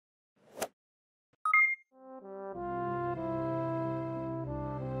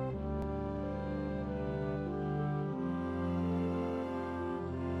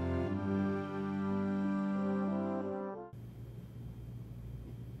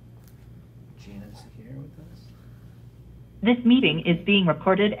Gina's here with us. This meeting is being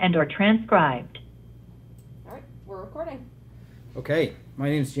recorded and/or transcribed. All right, we're recording. Okay, my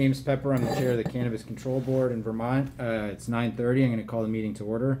name is James Pepper. I'm the chair of the Cannabis Control Board in Vermont. It's 9:30. I'm going to call the meeting to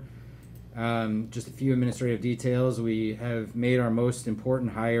order. Just a few administrative details. We have made our most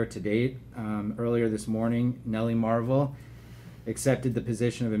important hire to date. Earlier this morning, Nellie Marvel accepted the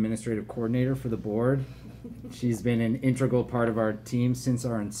position of administrative coordinator for the board. She's been an integral part of our team since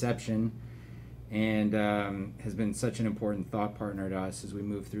our inception and has been such an important thought partner to us as we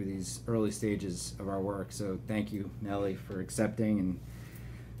move through these early stages of our work. So thank you, Nellie, for accepting, and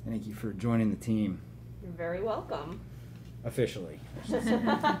thank you for joining the team. You're very welcome. Officially, I should say.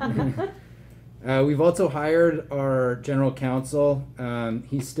 We've also hired our general counsel.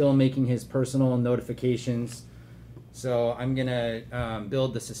 He's still making his personal notifications, so I'm gonna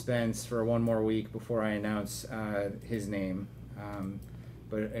build the suspense for one more week before I announce his name.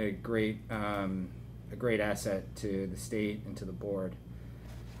 But a great asset to the state and to the board.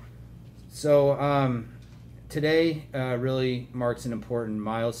 So today really marks an important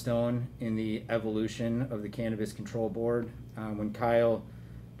milestone in the evolution of the Cannabis Control Board. When Kyle,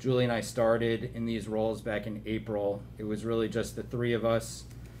 Julie, and I started in these roles back in April, it was really just the three of us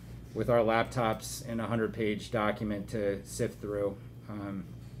with our laptops and a 100-page document to sift through.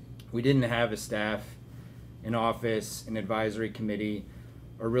 We didn't have a staff, an office, an advisory committee,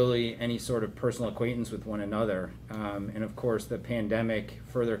 or really any sort of personal acquaintance with one another. And of course, the pandemic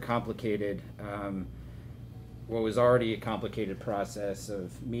further complicated what was already a complicated process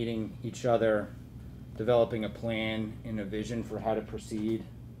of meeting each other, developing a plan and a vision for how to proceed,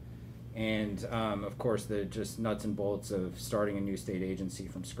 and of course the just nuts and bolts of starting a new state agency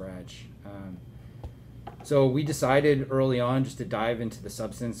from scratch. So we decided early on just to dive into the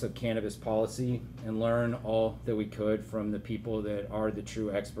substance of cannabis policy and learn all that we could from the people that are the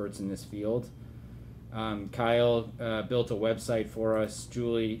true experts in this field. Kyle built a website for us.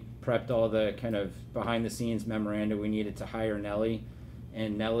 Julie prepped all the kind of behind the scenes memoranda we needed to hire Nellie,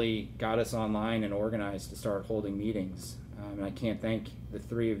 and Nellie got us online and organized to start holding meetings. And I can't thank the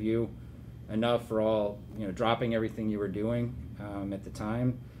three of you enough for all, dropping everything you were doing at the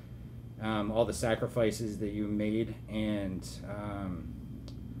time. All the sacrifices that you made, and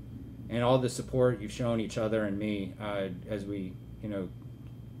all the support you've shown each other and me as we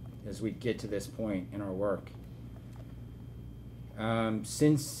get to this point in our work.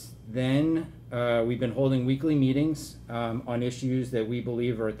 Since then, we've been holding weekly meetings on issues that we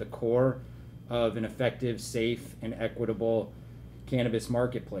believe are at the core of an effective, safe, and equitable cannabis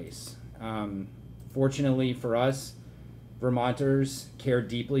marketplace. Fortunately for us, Vermonters care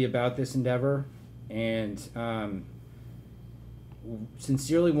deeply about this endeavor and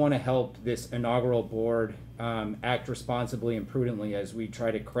sincerely want to help this inaugural board act responsibly and prudently as we try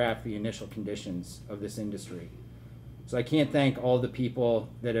to craft the initial conditions of this industry. So I can't thank all the people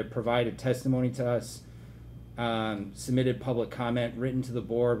that have provided testimony to us, submitted public comment, written to the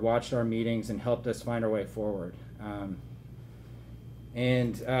board, watched our meetings, and helped us find our way forward.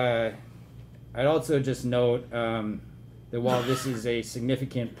 I'd also just note that while this is a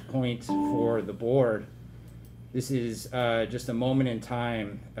significant point for the board, this is just a moment in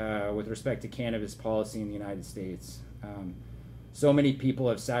time with respect to cannabis policy in the United States. So many people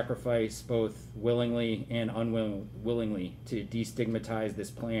have sacrificed both willingly and unwillingly to destigmatize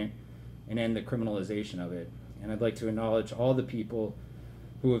this plant and end the criminalization of it. And I'd like to acknowledge all the people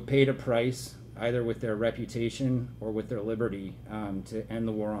who have paid a price, either with their reputation or with their liberty, to end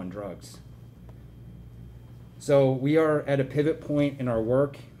the war on drugs. So we are at a pivot point in our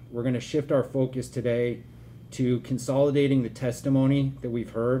work. We're going to shift our focus today to consolidating the testimony that we've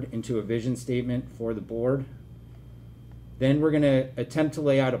heard into a vision statement for the board. Then we're going to attempt to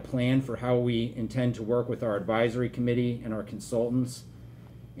lay out a plan for how we intend to work with our advisory committee and our consultants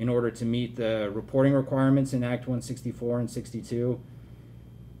in order to meet the reporting requirements in Act 164 and 62,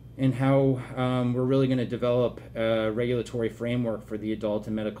 and how we're really going to develop a regulatory framework for the adult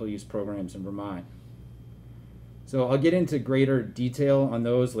and medical use programs in Vermont. So I'll get into greater detail on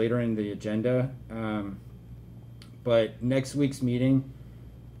those later in the agenda, but next week's meeting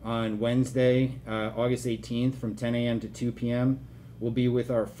on Wednesday, August 18th from 10 a.m. to 2 p.m. will be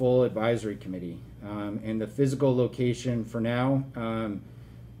with our full advisory committee. And the physical location for now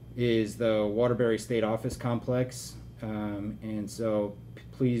is the Waterbury State Office Complex. And so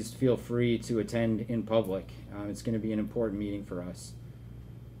please feel free to attend in public. It's going to be an important meeting for us.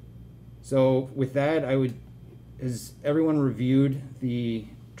 So with that, has everyone reviewed the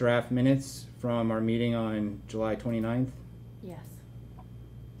draft minutes from our meeting on July 29th? Yes.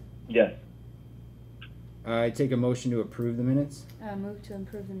 Yes. I take a motion to approve the minutes. Move to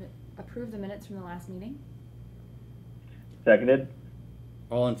approve the approve the minutes from the last meeting. Seconded.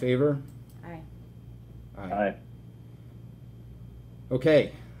 All in favor? Aye. Aye.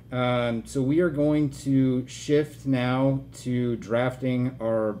 Okay, so we are going to shift now to drafting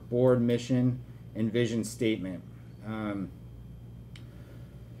our board mission and vision statement.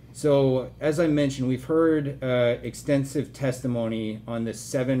 So as I mentioned, we've heard extensive testimony on the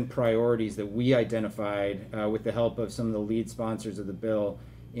 7 priorities that we identified with the help of some of the lead sponsors of the bill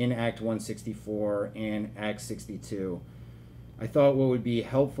in Act 164 and Act 62. I thought what would be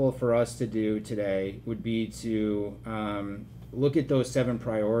helpful for us to do today would be to look at those 7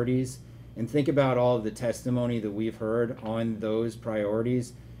 priorities and think about all of the testimony that we've heard on those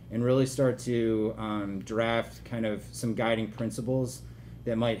priorities and really start to draft kind of some guiding principles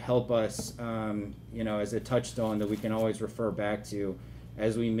that might help us, as a touchstone that we can always refer back to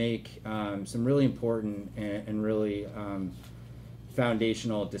as we make some really important and really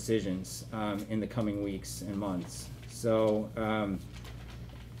foundational decisions in the coming weeks and months. So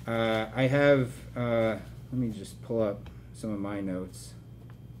I have, let me just pull up some of my notes.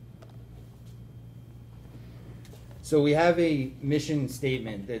 So we have a mission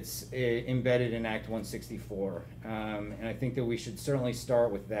statement that's embedded in Act 164, and I think that we should certainly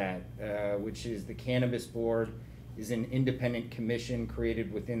start with that, which is the Cannabis Board is an independent commission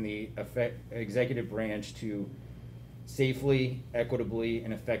created within the executive branch to safely, equitably,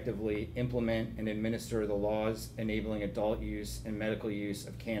 and effectively implement and administer the laws enabling adult use and medical use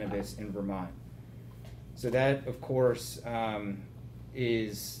of cannabis in Vermont. So that, of course,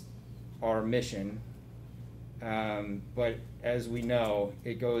 is our mission. But as we know,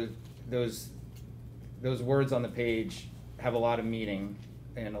 it goes, those words on the page have a lot of meaning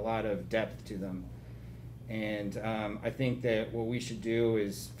and a lot of depth to them. And I think that what we should do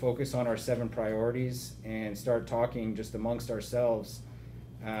is focus on our 7 priorities and start talking just amongst ourselves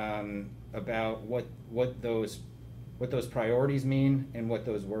about what those priorities mean and what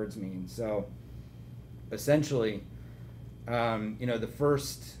those words mean. So essentially, the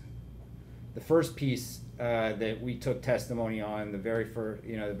first piece that we took testimony on, the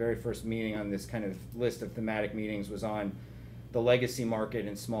very first meeting on this kind of list of thematic meetings was on the legacy market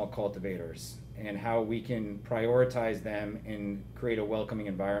and small cultivators and how we can prioritize them and create a welcoming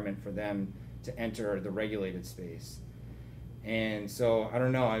environment for them to enter the regulated space. And so I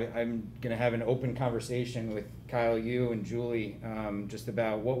don't know, I'm gonna have an open conversation with Kyle, you and Julie, just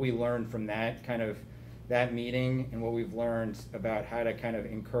about what we learned from that meeting and what we've learned about how to kind of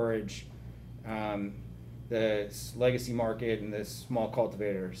encourage the legacy market and the small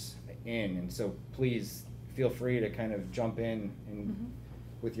cultivators in. And so please feel free to kind of jump in and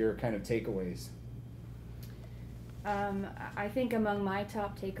with your kind of takeaways. I think among my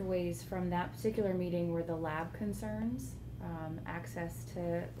top takeaways from that particular meeting were the lab concerns, access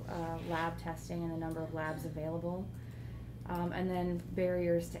to lab testing and the number of labs available, and then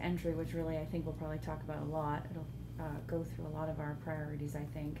barriers to entry, which really I think we'll probably talk about a lot. It'll go through a lot of our priorities, I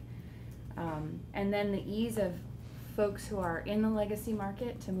think. And then the ease of folks who are in the legacy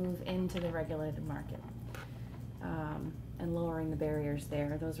market to move into the regulated market, and lowering the barriers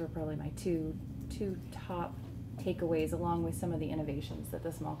there. Those were probably my two top takeaways, along with some of the innovations that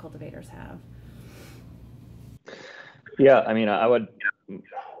the small cultivators have. Yeah, I mean, I would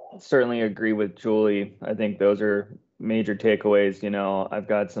certainly agree with Julie. I think those are major takeaways. I've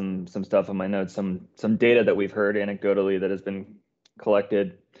got some stuff in my notes, some data that we've heard anecdotally that has been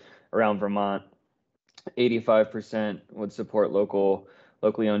collected around Vermont. 85% would support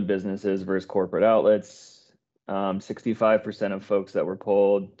locally owned businesses versus corporate outlets. 65% of folks that were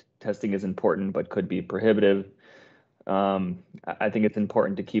polled, testing is important but could be prohibitive. I think it's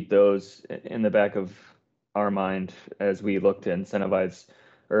important to keep those in the back of our mind as we look to incentivize,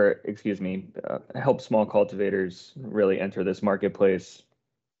 help small cultivators really enter this marketplace.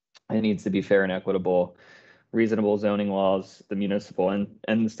 It needs to be fair and equitable, reasonable zoning laws, the municipal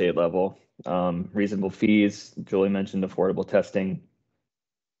and the state level, reasonable fees. Julie mentioned affordable testing,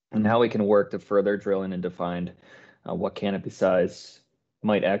 and how we can work to further drill in and define what canopy size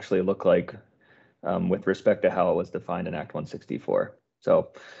might actually look like with respect to how it was defined in Act 164. So,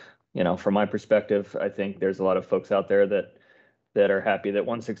 from my perspective, I think there's a lot of folks out there that are happy that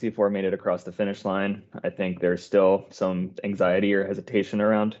 164 made it across the finish line. I think there's still some anxiety or hesitation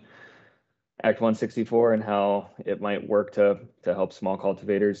around Act 164 and how it might work to help small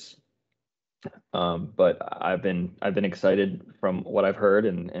cultivators. But I've been excited from what I've heard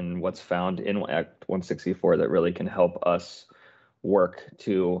and what's found in Act 164 that really can help us work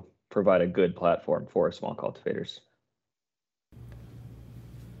to provide a good platform for small cultivators.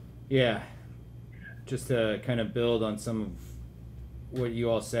 Yeah, just to kind of build on some of what you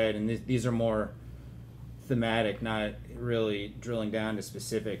all said, and these are more thematic, not really drilling down to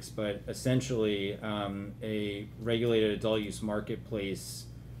specifics, but essentially a regulated adult use marketplace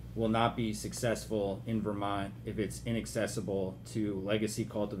will not be successful in Vermont if it's inaccessible to legacy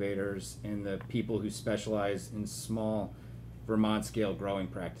cultivators and the people who specialize in small Vermont scale growing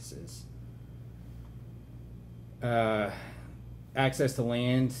practices. Access to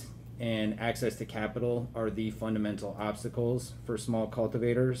land and access to capital are the fundamental obstacles for small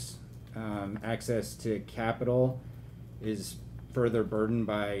cultivators. Access to capital is further burdened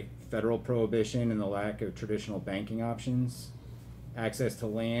by federal prohibition and the lack of traditional banking options. Access to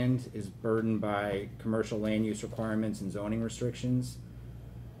land is burdened by commercial land use requirements and zoning restrictions.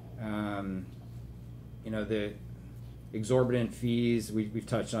 The exorbitant fees, we've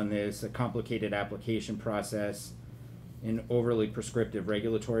touched on this, a complicated application process, and overly prescriptive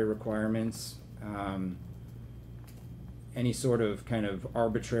regulatory requirements. Any sort of kind of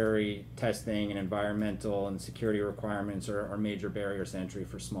arbitrary testing and environmental and security requirements are major barriers to entry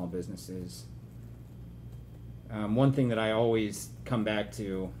for small businesses. One thing that I always come back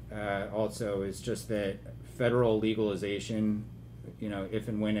to also is just that federal legalization, if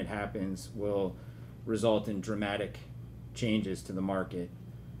and when it happens, will result in dramatic changes to the market.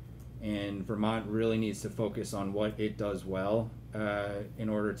 And Vermont really needs to focus on what it does well in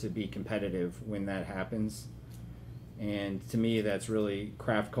order to be competitive when that happens. And to me, that's really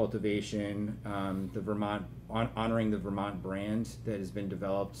craft cultivation, honoring the Vermont brand that has been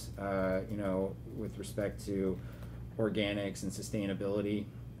developed, with respect to organics and sustainability,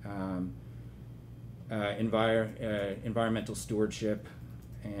 environmental stewardship,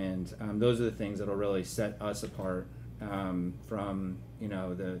 and those are the things that'll really set us apart from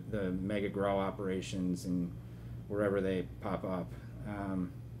the mega grow operations and wherever they pop up.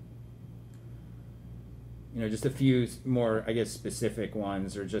 Just a few more, I guess, specific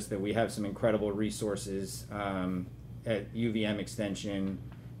ones are just that we have some incredible resources at UVM Extension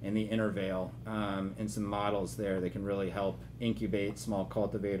and the Intervale, and some models there that can really help incubate small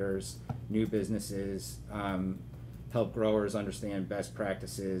cultivators, new businesses, help growers understand best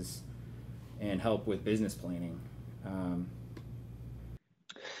practices, and help with business planning.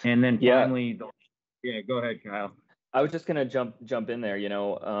 And then finally, go ahead, Kyle. I was just going to jump in there,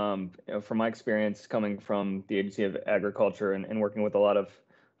 from my experience coming from the Agency of Agriculture and working with a lot of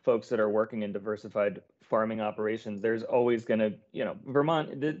folks that are working in diversified farming operations, there's always going to,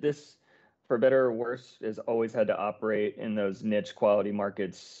 Vermont, this, for better or worse, has always had to operate in those niche quality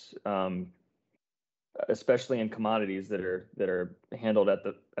markets, especially in commodities that are handled at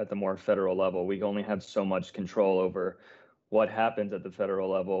the more federal level. We only have so much control over what happens at the federal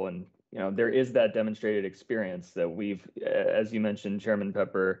level, and there is that demonstrated experience that we've, as you mentioned, Chairman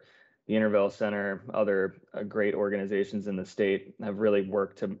Pepper, the Intervale Center, other great organizations in the state have really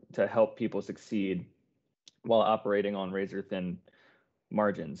worked to help people succeed while operating on razor thin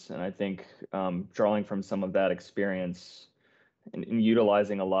margins. And I think drawing from some of that experience and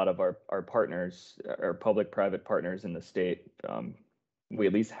utilizing a lot of our partners, our public-private partners in the state, we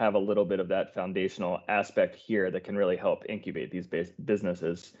at least have a little bit of that foundational aspect here that can really help incubate these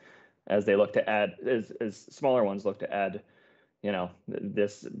businesses as they look to add, as smaller ones look to add,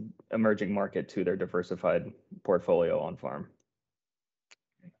 this emerging market to their diversified portfolio on farm.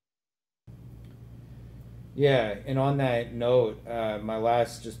 Yeah, and on that note, my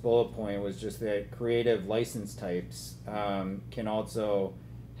last just bullet point was just that creative license types can also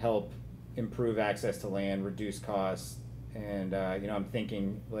help improve access to land, reduce costs, and I'm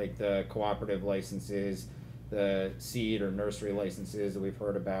thinking like the cooperative licenses, the seed or nursery licenses that we've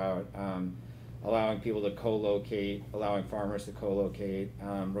heard about, allowing people to co-locate, allowing farmers to co-locate,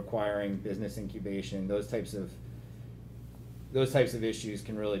 requiring business incubation. Those types of issues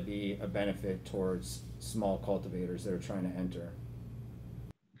can really be a benefit towards small cultivators that are trying to enter.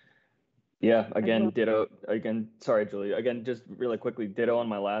 Yeah, again, ditto. Again, sorry, Julie. Again, just really quickly, ditto on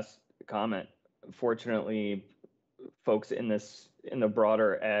my last comment. Fortunately, folks in the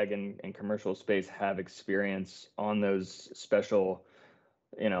broader ag and commercial space have experience on those special,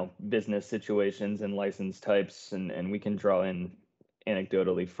 business situations and license types, and we can draw in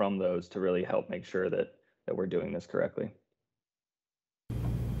anecdotally from those to really help make sure that we're doing this correctly.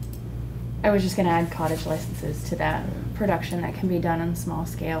 I was just going to add cottage licenses to that production that can be done on a small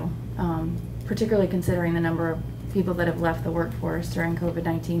scale, particularly considering the number of people that have left the workforce during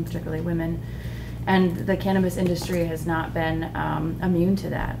COVID-19, particularly women. And the cannabis industry has not been immune to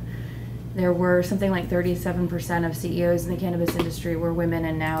that. There were something like 37% of CEOs in the cannabis industry were women,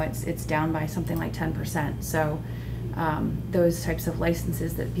 and now it's down by something like 10%. So those types of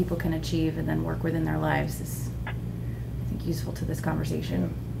licenses that people can achieve and then work within their lives is, I think, think useful to this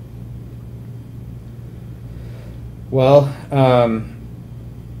conversation. Well,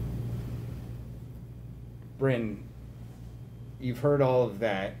 Bryn, you've heard all of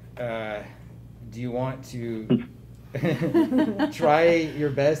that. Do you want to try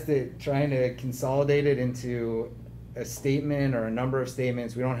your best at trying to consolidate it into a statement or a number of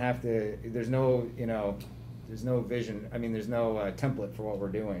statements? We don't have to, there's no, there's no vision. I mean, there's no template for what we're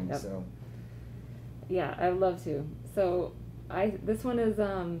doing. Yep. So Yeah, I'd love to. So this one is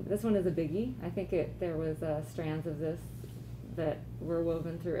a biggie. I think there was strands of this that were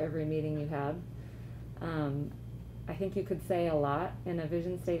woven through every meeting you had. I think you could say a lot in a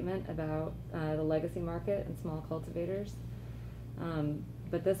vision statement about the legacy market and small cultivators.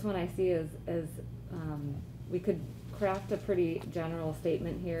 But this one I see as we could craft a pretty general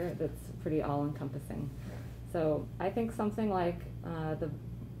statement here that's pretty all-encompassing. So I think something like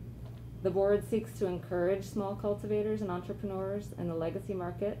the board seeks to encourage small cultivators and entrepreneurs in the legacy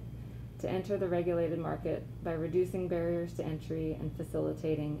market to enter the regulated market by reducing barriers to entry and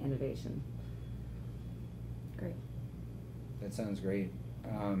facilitating innovation. Great. that sounds great.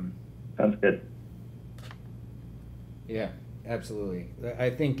 Sounds good. Yeah, absolutely. I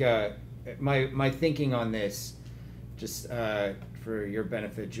think my thinking on this, just for your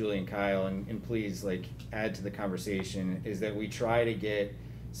benefit, Julie and Kyle, and please add to the conversation, is that we try to get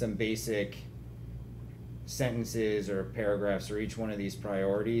some basic sentences or paragraphs for each one of these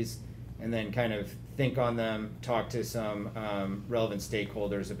priorities, and then kind of think on them, talk to some relevant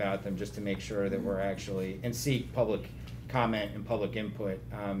stakeholders about them, just to make sure that we're actually, and seek public comment and public input,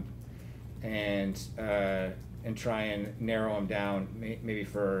 and try and narrow them down maybe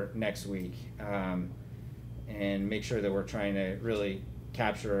for next week, and make sure that we're trying to really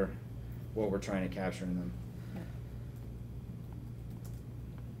capture what we're trying to capture in them.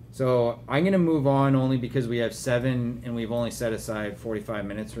 So I'm going to move on only because we have 7 and we've only set aside 45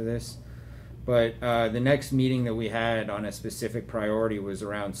 minutes for this. But the next meeting that we had on a specific priority was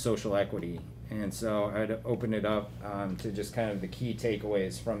around social equity. And so I'd open it up to just kind of the key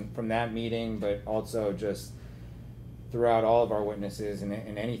takeaways from that meeting, but also just throughout all of our witnesses and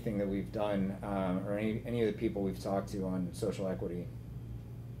anything that we've done, or any of the people we've talked to on social equity.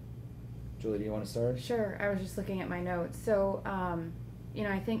 Julie, do you want to start? Sure. I was just looking at my notes. So,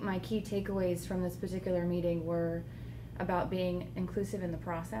 I think my key takeaways from this particular meeting were about being inclusive in the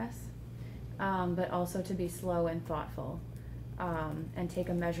process, but also to be slow and thoughtful, and take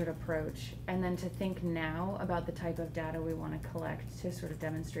a measured approach, and then to think now about the type of data we want to collect to sort of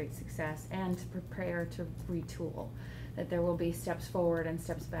demonstrate success, and to prepare to retool, that there will be steps forward and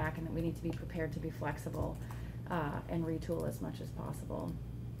steps back, and that we need to be prepared to be flexible and retool as much as possible.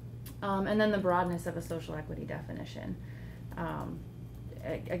 And then the broadness of a social equity definition.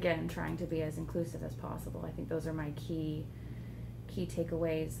 Again, trying to be as inclusive as possible. I think those are my key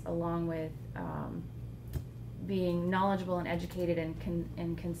takeaways, along with being knowledgeable and educated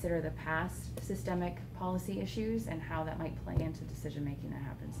and consider the past systemic policy issues and how that might play into decision making that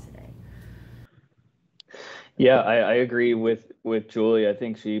happens today. Yeah, I agree with Julie. I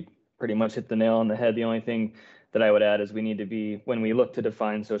think she pretty much hit the nail on the head. The only thing that I would add is we need to be, when we look to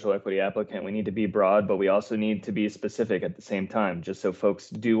define social equity applicant, we need to be broad, but we also need to be specific at the same time, just so folks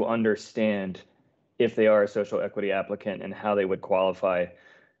do understand if they are a social equity applicant and how they would qualify,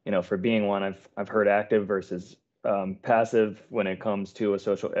 for being one. I've heard active versus passive when it comes to a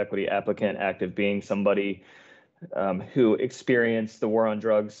social equity applicant, active being somebody who experienced the war on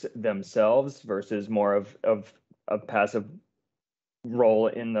drugs themselves versus more of a passive role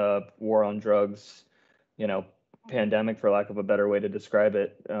in the war on drugs, pandemic, for lack of a better way to describe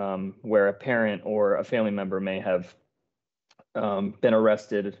it, where a parent or a family member may have been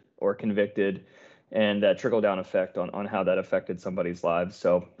arrested or convicted, and that trickle-down effect on how that affected somebody's lives.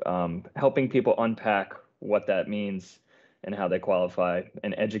 So helping people unpack what that means and how they qualify,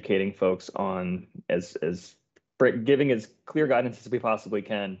 and educating folks on giving as clear guidance as we possibly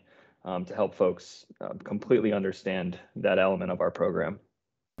can to help folks completely understand that element of our program.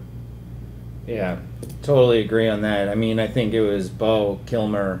 Yeah, totally agree on that. I mean, I think it was Bo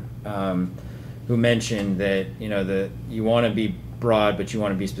Kilmer who mentioned that, you want to be broad, but you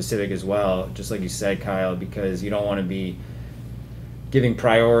want to be specific as well, just like you said, Kyle, because you don't want to be giving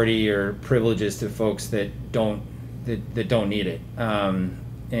priority or privileges to folks that don't need it.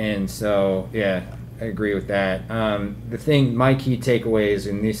 And so, yeah, I agree with that. My key takeaways,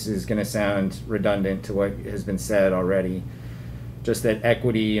 and this is going to sound redundant to what has been said already, just that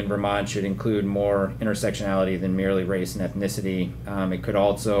equity in Vermont should include more intersectionality than merely race and ethnicity. It could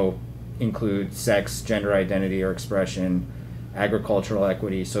also include sex, gender identity, or expression, agricultural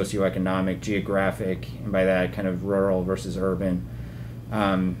equity, socioeconomic, geographic, and by that kind of rural versus urban.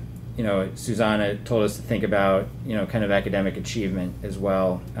 You know, Susanna told us to think about, you know, kind of academic achievement as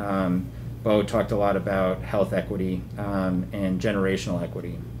well. Bo talked a lot about health equity and generational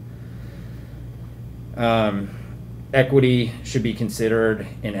equity. Equity should be considered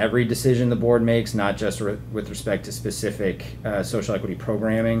in every decision the board makes, not just with respect to specific social equity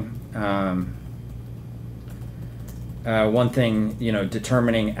programming. One thing, you know,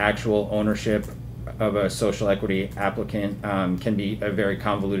 determining actual ownership of a social equity applicant can be a very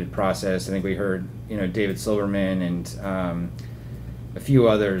convoluted process. I think we heard, you know, David Silverman and a few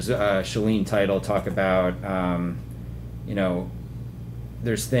others, Shalene Title, talk about, you know,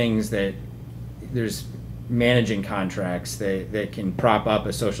 there's managing contracts that can prop up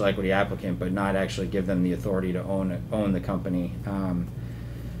a social equity applicant but not actually give them the authority to own the company.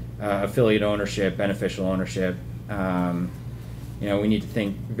 Affiliate ownership, beneficial ownership. You know, we need to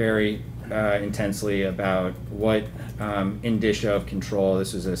think very intensely about what indicia of control,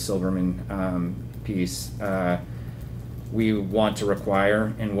 this was a Silverman piece, we want to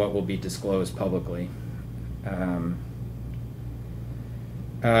require and what will be disclosed publicly.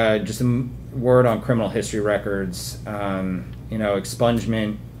 Just a word on criminal history records. You know,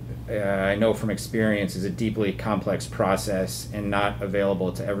 expungement, I know from experience, is a deeply complex process and not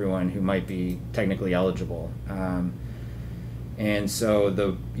available to everyone who might be technically eligible. And so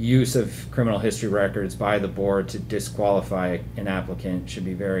the use of criminal history records by the board to disqualify an applicant should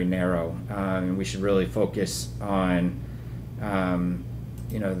be very narrow. And we should really focus on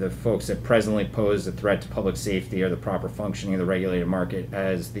you know, the folks that presently pose a threat to public safety or the proper functioning of the regulated market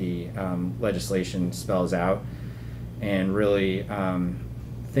as the legislation spells out, and really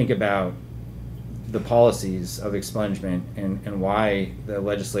think about the policies of expungement and why the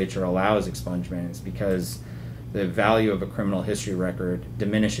legislature allows expungement. It's because the value of a criminal history record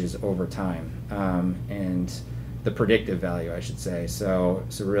diminishes over time, and the predictive value, I should say. So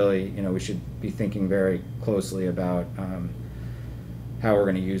really, you know, we should be thinking very closely about how we're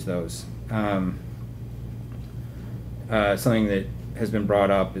going to use those. Something that has been brought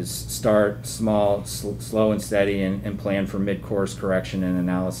up is start small, slow and steady, and plan for mid-course correction and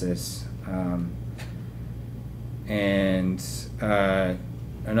analysis.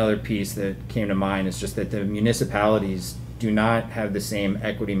 Another piece that came to mind is just that the municipalities do not have the same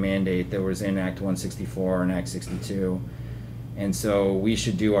equity mandate that was in Act 164 and Act 62. And so we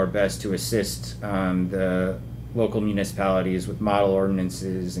should do our best to assist the local municipalities with model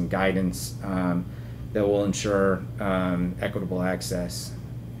ordinances and guidance that will ensure equitable access.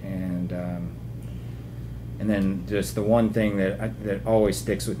 And then just the one thing that always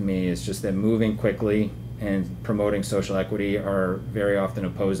sticks with me is just that moving quickly and promoting social equity are very often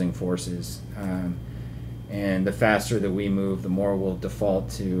opposing forces. And the faster that we move, the more we'll default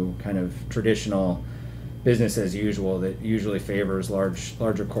to kind of traditional business as usual that usually favors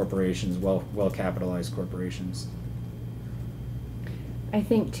larger corporations, well capitalized corporations. I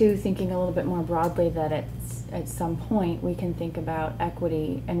think too, thinking a little bit more broadly, that at some point we can think about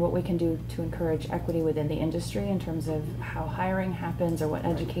equity and what we can do to encourage equity within the industry in terms of how hiring happens or what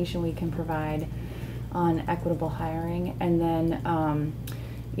education we can provide on equitable hiring. And then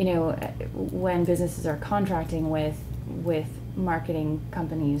you know, when businesses are contracting with marketing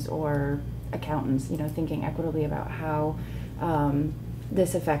companies or accountants, you know, thinking equitably about how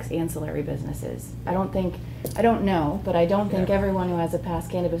this affects ancillary businesses. I don't know, but I don't think everyone who has a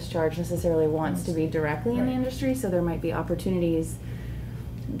past cannabis charge necessarily wants to be directly in the industry, so there might be opportunities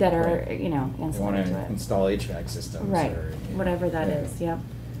that are, you know, ancillary to it. Install HVAC systems. Right, or, whatever that is, yep.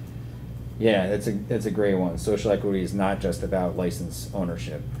 Yeah, that's a great one. Social equity is not just about license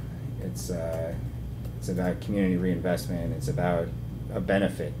ownership. It's about community reinvestment. It's about a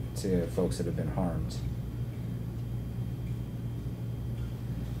benefit to folks that have been harmed.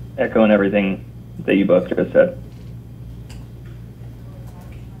 Echoing everything that you both just said.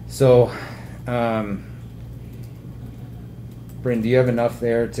 So, Bryn, do you have enough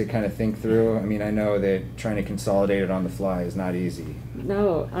there to kind of think through? I mean, I know that trying to consolidate it on the fly is not easy.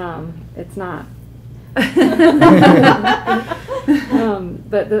 No, it's not. But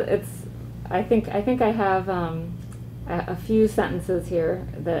I think I have a few sentences here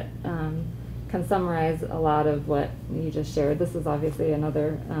that can summarize a lot of what you just shared. This is obviously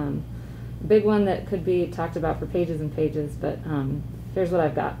another big one that could be talked about for pages and pages, but here's what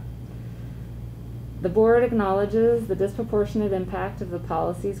I've got. The board acknowledges the disproportionate impact of the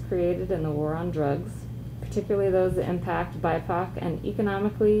policies created in the war on drugs, particularly those that impact BIPOC and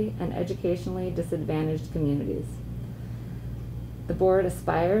economically and educationally disadvantaged communities. The board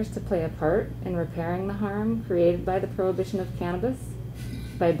aspires to play a part in repairing the harm created by the prohibition of cannabis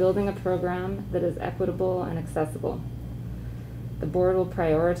by building a program that is equitable and accessible. The board will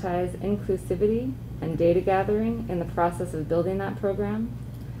prioritize inclusivity and data gathering in the process of building that program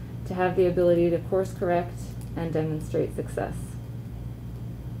to have the ability to course correct and demonstrate success.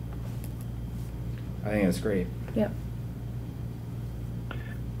 I think that's great. Yep.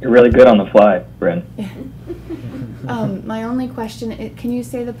 You're really good on the fly, Bryn. My only question, can you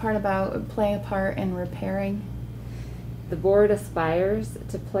say the part about play a part in repairing? The board aspires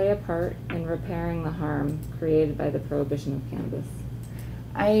to play a part in repairing the harm created by the prohibition of cannabis.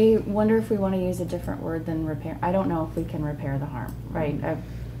 I wonder if we want to use a different word than repair. I don't know if we can repair the harm, right?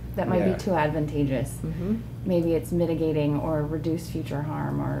 That might Yeah. be too advantageous. Mm-hmm. Maybe it's mitigating or reduce future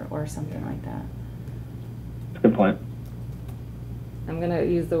harm or something like that. Good point. I'm going to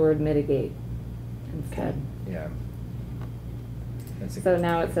use the word mitigate instead. Yeah. That's a So good-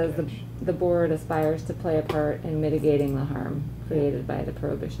 now it good says catch. the board aspires to play a part in mitigating the harm created by the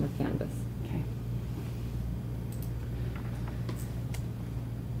prohibition of cannabis. Okay.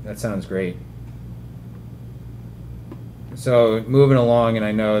 That sounds great. So moving along, and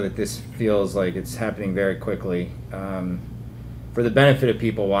I know that this feels like it's happening very quickly. For the benefit of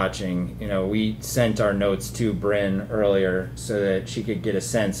people watching, we sent our notes to Bryn earlier so that she could get a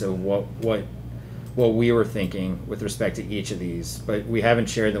sense of what we were thinking with respect to each of these, but we haven't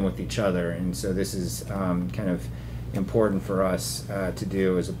shared them with each other, and so this is kind of important for us to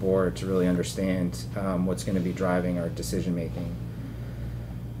do as a board to really understand what's going to be driving our decision making.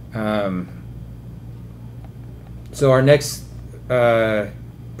 So our next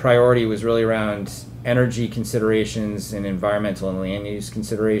priority was really around energy considerations and environmental and land use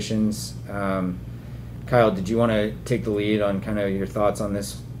considerations. Kyle, did you want to take the lead on kind of your thoughts on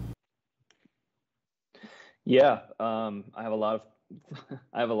this? Yeah, I have a lot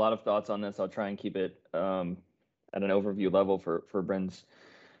of thoughts on this. I'll try and keep it at an overview level for Bryn's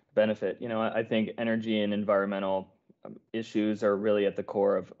benefit. I think energy and environmental issues are really at the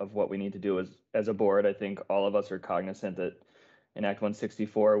core of what we need to do as a board. I think all of us are cognizant that in Act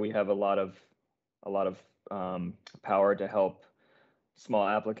 164 we have a lot of power to help small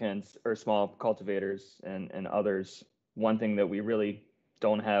applicants or small cultivators and others. One thing that we really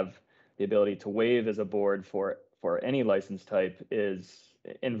don't have the ability to waive as a board for any license type is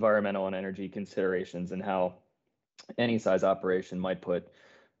environmental and energy considerations and how any size operation might put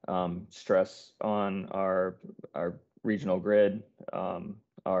stress on our regional grid,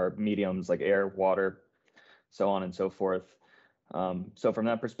 our mediums like air, water, so on and so forth. So from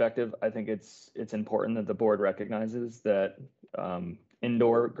that perspective, I think it's important that the board recognizes that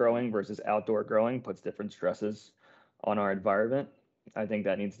indoor growing versus outdoor growing puts different stresses on our environment. I think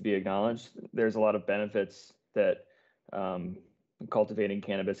that needs to be acknowledged. There's a lot of benefits that cultivating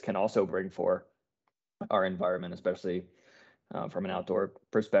cannabis can also bring for our environment, especially from an outdoor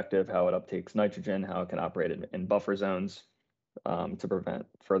perspective, how it uptakes nitrogen, how it can operate in buffer zones to prevent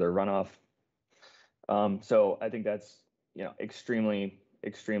further runoff. So I think that's extremely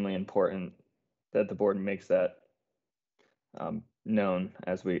important that the board makes that known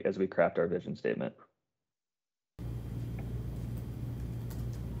as we craft our vision statement.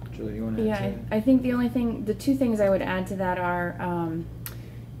 Julie, do you want to Yeah, add to I think the two things I would add to that are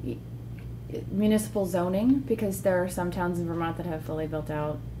municipal zoning, because there are some towns in Vermont that have fully built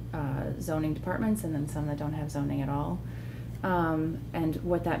out zoning departments and then some that don't have zoning at all, and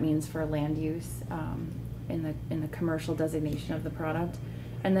what that means for land use in the commercial designation of the product.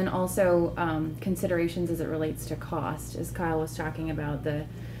 And then also considerations as it relates to cost. As Kyle was talking about, the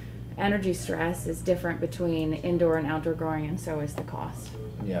energy stress is different between indoor and outdoor growing, and so is the cost.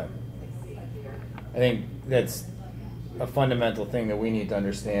 Yeah. I think that's a fundamental thing that we need to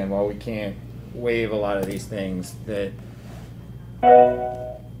understand. While we can't waive a lot of these things, that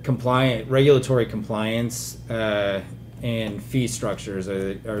regulatory compliance and fee structures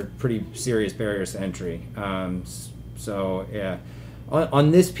are pretty serious barriers to entry. So yeah,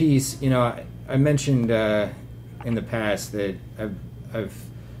 on this piece, I mentioned in the past that I've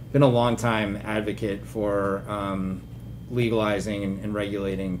been a long time advocate for legalizing and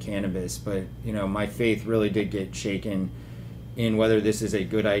regulating cannabis, but my faith really did get shaken in whether this is a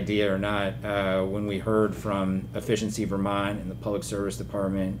good idea or not when we heard from Efficiency Vermont and the Public Service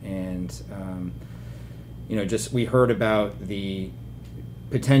Department, and we heard about the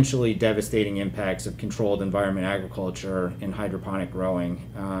potentially devastating impacts of controlled environment agriculture and hydroponic growing.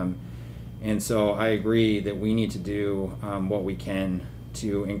 And so I agree that we need to do what we can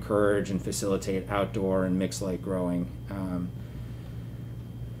to encourage and facilitate outdoor and mixed light growing.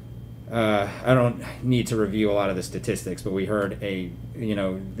 I don't need to review a lot of the statistics, but we heard the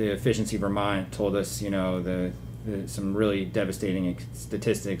Efficiency Vermont told us, some really devastating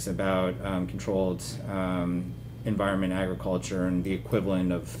statistics about controlled environment agriculture and the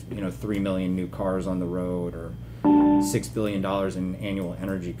equivalent of 3 million new cars on the road, or $6 billion in annual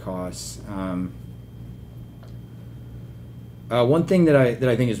energy costs. One thing that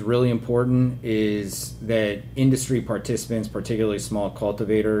I think is really important is that industry participants, particularly small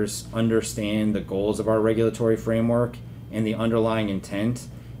cultivators, understand the goals of our regulatory framework and the underlying intent,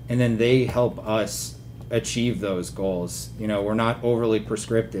 and then they help us achieve those goals. We're not overly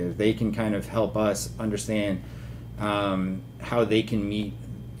prescriptive. They can kind of help us understand how they can meet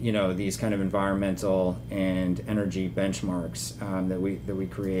these kind of environmental and energy benchmarks that we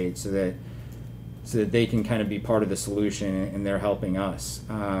create, so that they can kind of be part of the solution, and they're helping us.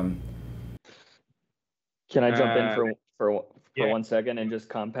 Can I jump in for 1 second and just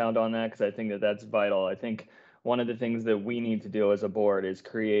compound on that, because I think that's vital. I think one of the things that we need to do as a board is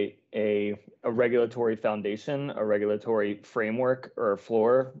create a regulatory foundation, a regulatory framework or a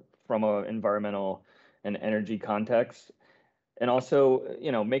floor from an environmental and energy context. And also,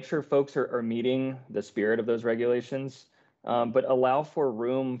 make sure folks are meeting the spirit of those regulations, but allow for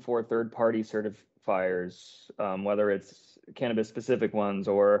room for third-party certifiers, whether it's cannabis-specific ones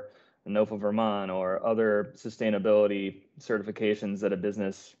or NOFA Vermont or other sustainability certifications that a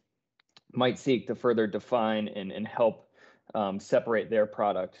business might seek to further define and help separate their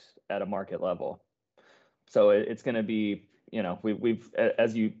products at a market level. So it's going to be, we've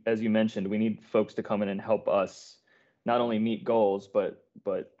as you mentioned, we need folks to come in and help us not only meet goals, but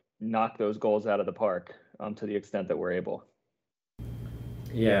knock those goals out of the park to the extent that we're able.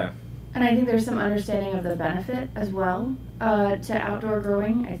 Yeah. And I think there's some understanding of the benefit as well to outdoor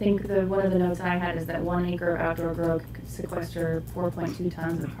growing. I think one of the notes I had is that 1 acre of outdoor grow could sequester 4.2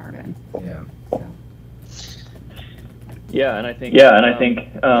 tons of carbon. Yeah. So. Yeah, and I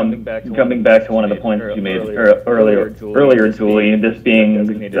think jumping back to one of the points you made earlier, Julie, this being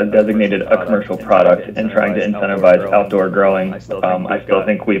designated a commercial product and trying to incentivize outdoor growing, I still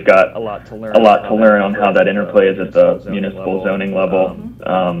think we've got a lot to learn on how that interplays at the municipal zoning level.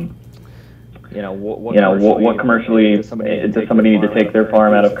 What commercially does somebody need to take their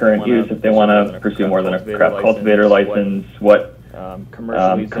farm out of current use if they want to pursue more than a craft cultivator license? What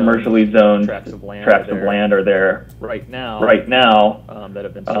commercially zoned tracts of land are there right now that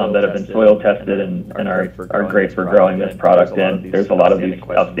have been soil tested and are great for growing this product in? There's a lot of these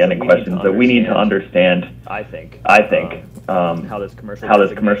outstanding questions that we need to understand. I think how this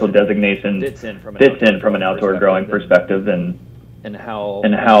commercial designation fits in from an outdoor growing perspective, and how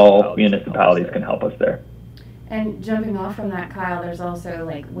municipalities can help us there. And jumping off from that, Kyle, there's also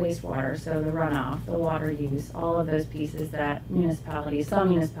like wastewater, so the runoff, the water use, all of those pieces that some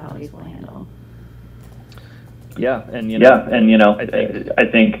municipalities will handle. Yeah, and I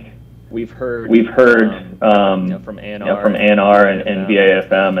think we've heard from ANR and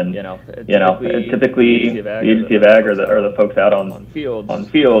BAFM, and typically the Agency of Ag are the folks out on fields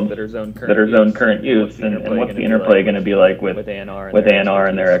that are zone current use, and what's the interplay going to be like with ANR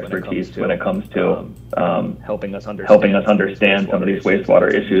and their expertise when it comes to helping us understand some of these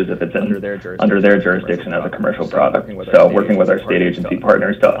wastewater issues if it's under their jurisdiction as a commercial product. So working with our state agency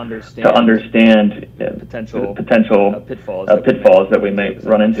partners to understand potential pitfalls that we may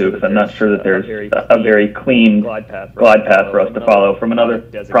run into, because I'm not sure that there's a very clean glide path for us to follow from another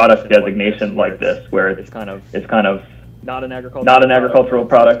product designation like this, where it's kind of not an agricultural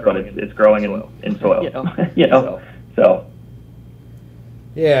product, but it's growing in soil. So.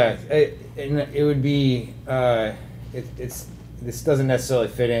 Yeah, and it would be this doesn't necessarily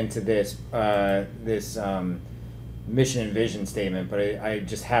fit into this mission and vision statement, but I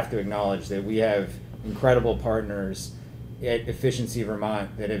just have to acknowledge that we have incredible partners at Efficiency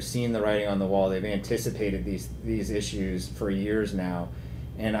Vermont that have seen the writing on the wall. They've anticipated these issues for years now,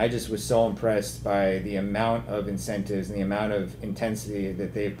 and I just was so impressed by the amount of incentives and the amount of intensity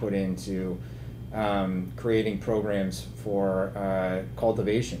that they've put into creating programs for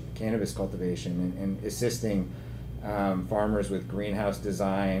cannabis cultivation, and assisting farmers with greenhouse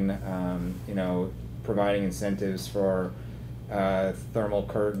design, providing incentives for thermal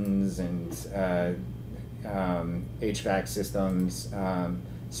curtains and HVAC systems,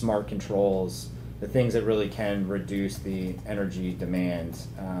 smart controls, the things that really can reduce the energy demand.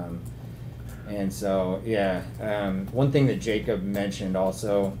 And so, one thing that Jacob mentioned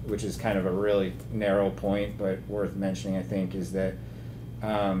also, which is kind of a really narrow point but worth mentioning, I think, is that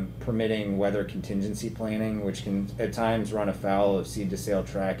permitting weather contingency planning, which can at times run afoul of seed to sale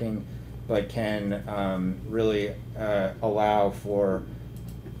tracking, but can really allow for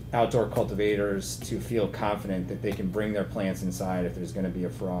outdoor cultivators to feel confident that they can bring their plants inside if there's going to be a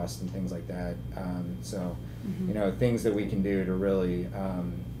frost and things like that. So, you know, things that we can do to really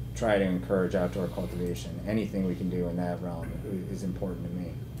try to encourage outdoor cultivation. Anything we can do in that realm is important to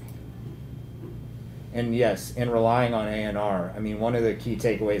me. And yes, and relying on A&R. I mean, one of the key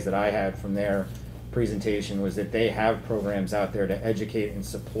takeaways that I had from their presentation was that they have programs out there to educate and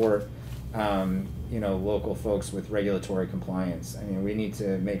support you know, local folks with regulatory compliance. I mean, we need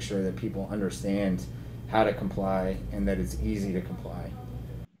to make sure that people understand how to comply and that it's easy to comply.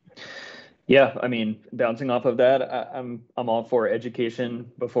 Yeah, I mean, bouncing off of that, I'm all for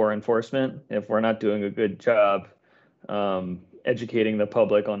education before enforcement. If we're not doing a good job educating the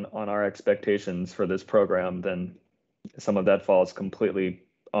public on our expectations for this program, then some of that falls completely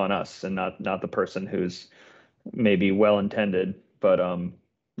on us and not the person who's maybe well intended, but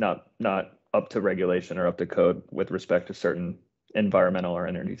not up to regulation or up to code with respect to certain environmental or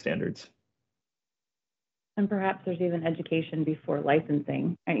energy standards. And perhaps there's even education before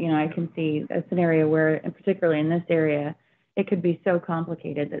licensing. You know, I can see a scenario where, and particularly in this area, it could be so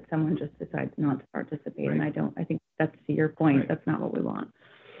complicated that someone just decides not to participate. Right. And I think that's to your point, right. That's not what we want.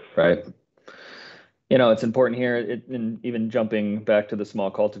 Right. You know, it's important here, and even jumping back to the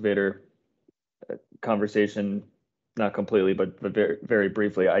small cultivator conversation, not completely, but very, very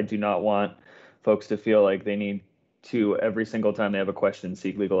briefly, I do not want folks to feel like they need to, every single time they have a question,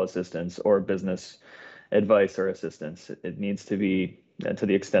 seek legal assistance or business advice or assistance. It needs to be, to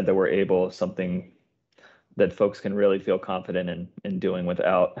the extent that we're able, something that folks can really feel confident in doing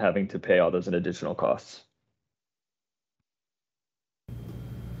without having to pay all those additional costs.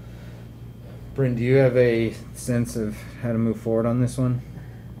 Bryn, do you have a sense of how to move forward on this one?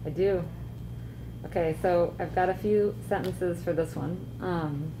 I do. Okay, so I've got a few sentences for this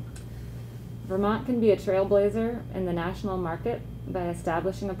one. Vermont can be a trailblazer in the national market by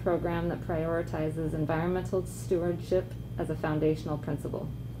establishing a program that prioritizes environmental stewardship as a foundational principle.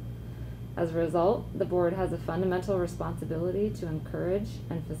 As a result, the board has a fundamental responsibility to encourage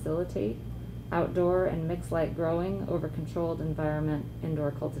and facilitate outdoor and mixed light growing over controlled environment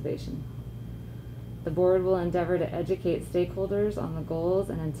indoor cultivation. The board will endeavor to educate stakeholders on the goals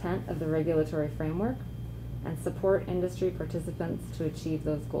and intent of the regulatory framework and support industry participants to achieve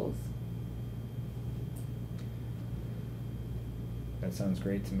those goals. That sounds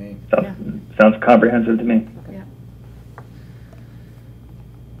great to me. Sounds comprehensive to me. Okay. Yeah.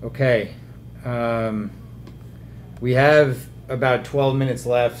 Okay. We have about 12 minutes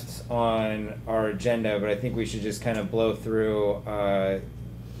left on our agenda, but I think we should just kind of blow through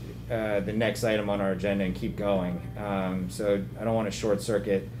the next item on our agenda and keep going. So I don't want to short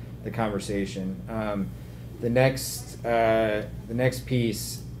circuit the conversation. The next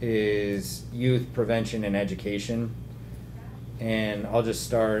piece is youth prevention and education. And I'll just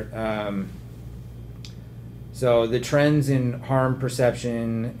start. So the trends in harm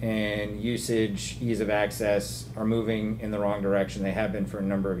perception and usage, ease of access are moving in the wrong direction. They have been for a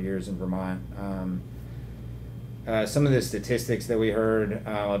number of years in Vermont. Some of the statistics that we heard,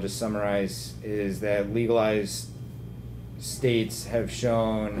 I'll just summarize, is that legalized states have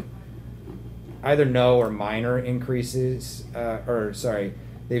shown either no or minor increases,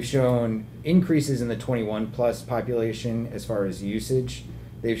 they've shown increases in the 21 plus population as far as usage.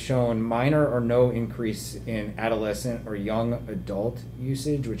 They've shown minor or no increase in adolescent or young adult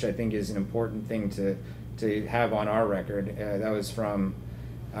usage, which I think is an important thing to have on our record. That was from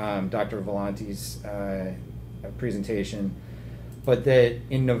Dr. Volante's presentation. But that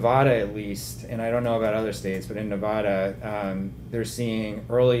in Nevada at least, and I don't know about other states, but in Nevada, they're seeing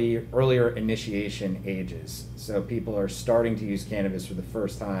earlier initiation ages. So people are starting to use cannabis for the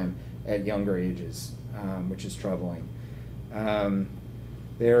first time at younger ages, which is troubling.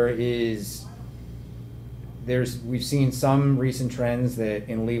 We've seen some recent trends that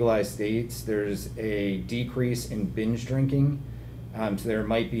in legalized states, there's a decrease in binge drinking. So there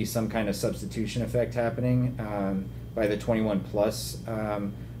might be some kind of substitution effect happening by the 21 plus,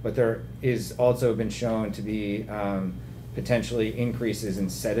 but there is also been shown to be potentially increases in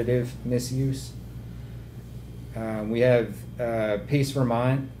sedative misuse. We have PACE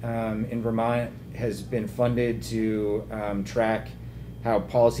Vermont. In Vermont has been funded to track how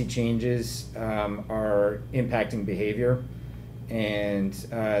policy changes are impacting behavior, and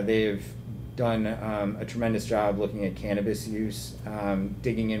they've done a tremendous job looking at cannabis use,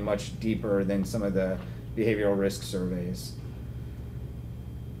 digging in much deeper than some of the behavioral risk surveys.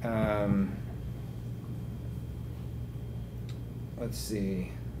 Let's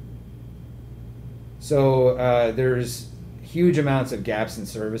see. So there's huge amounts of gaps in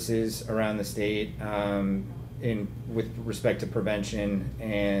services around the state. with respect to prevention,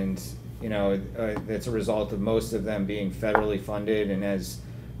 and that's a result of most of them being federally funded, and as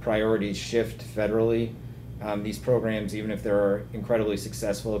priorities shift federally, these programs, even if they're incredibly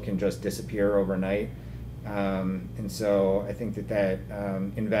successful, can just disappear overnight. And so I think that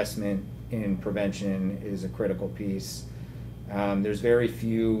investment in prevention is a critical piece. There's very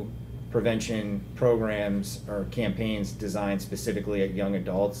few prevention programs or campaigns designed specifically at young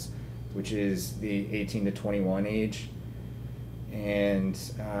adults, which is the 18 to 21 age. And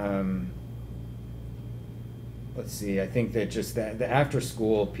let's see, I think that just the after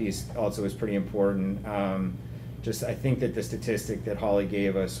school piece also is pretty important. I think that the statistic that Holly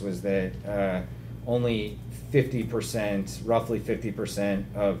gave us was that only 50%, roughly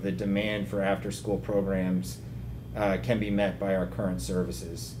 50% of the demand for after school programs can be met by our current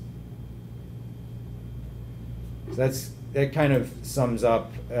services. So that kind of sums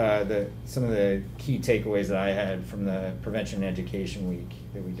up some of the key takeaways that I had from the Prevention and Education Week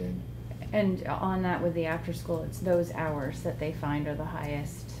that we did. And on that, with the after school, it's those hours that they find are the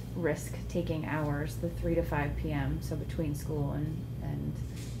highest risk taking hours, the 3 to 5 p.m. So between school and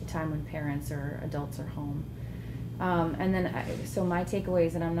the time when parents or adults are home. And then, so my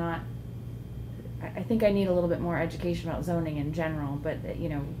takeaways, and I think I need a little bit more education about zoning in general, but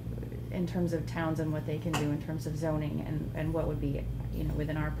in terms of towns and what they can do in terms of zoning and what would be,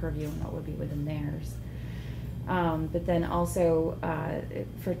 within our purview and what would be within theirs. But then also,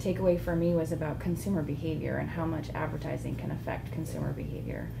 for takeaway for me was about consumer behavior and how much advertising can affect consumer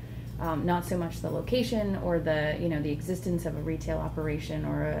behavior. Not so much the location or the existence of a retail operation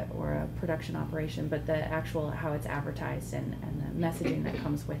or a production operation, but the actual how it's advertised and the messaging that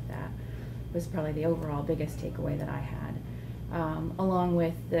comes with that was probably the overall biggest takeaway that I had. Along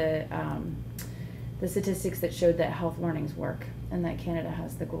with the statistics that showed that health warnings work and that Canada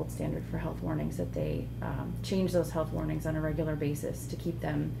has the gold standard for health warnings, that they change those health warnings on a regular basis to keep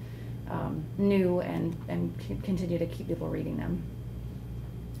them new and continue to keep people reading them.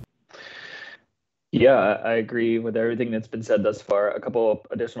 Yeah, I agree with everything that's been said thus far. A couple of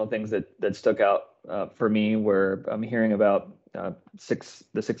additional things that stuck out for me were I'm hearing about the 6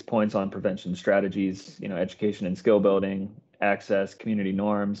 points on prevention strategies, education and skill building, access, community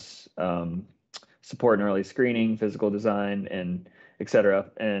norms, support and early screening, physical design, and et cetera.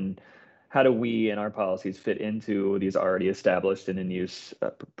 And how do we and our policies fit into these already established and in use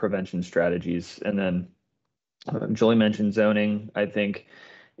prevention strategies? And then Julie mentioned zoning. I think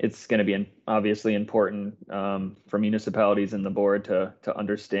it's going to be obviously important for municipalities and the board to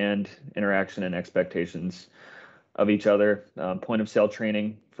understand interaction and expectations of each other. Point of sale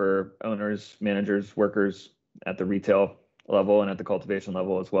training for owners, managers, workers at the retail level and at the cultivation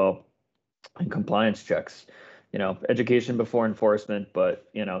level as well. And compliance checks, education before enforcement, but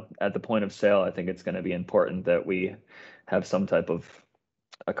at the point of sale, I think it's going to be important that we have some type of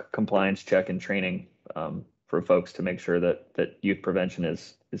a compliance check and training for folks to make sure that youth prevention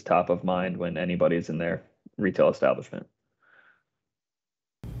is top of mind when anybody's in their retail establishment.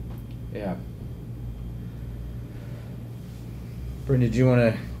 Yeah. Bryn, did you want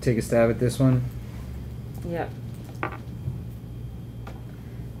to take a stab at this one? Yep.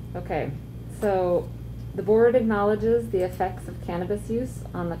 Okay, so the board acknowledges the effects of cannabis use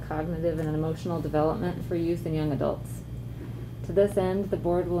on the cognitive and emotional development for youth and young adults. To this end, the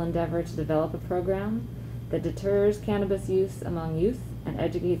board will endeavor to develop a program that deters cannabis use among youth and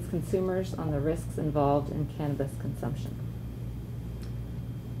educates consumers on the risks involved in cannabis consumption.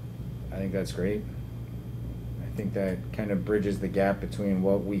 I think that's great. I think that kind of bridges the gap between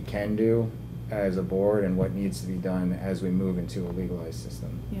what we can do as a board and what needs to be done as we move into a legalized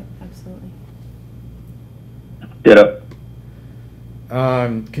system. Yep, absolutely. Ditto.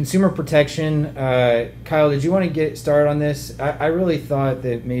 Consumer protection. Kyle, did you want to get started on this? I really thought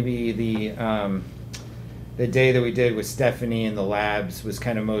that maybe the day that we did with Stephanie and the labs was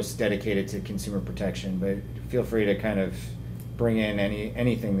kind of most dedicated to consumer protection, but feel free to kind of bring in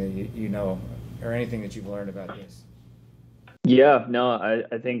anything that you know or anything that you've learned about this. Yeah, no,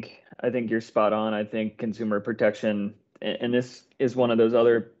 I think you're spot on. I think consumer protection, and this is one of those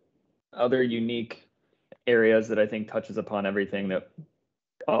other unique areas that I think touches upon everything that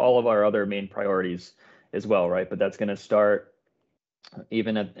all of our other main priorities as well, right? But that's going to start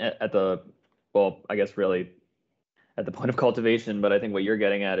even at the, well, I guess really at the point of cultivation, but I think what you're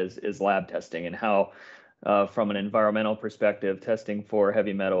getting at is lab testing and how from an environmental perspective, testing for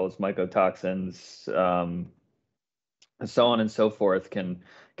heavy metals, mycotoxins, so on and so forth can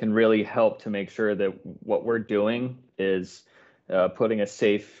really help to make sure that what we're doing is putting a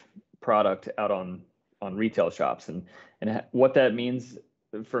safe product out on retail shops. And what that means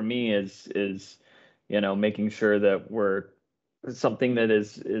for me is making sure that something that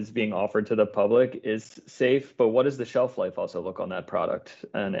is being offered to the public is safe, but what does the shelf life also look on that product?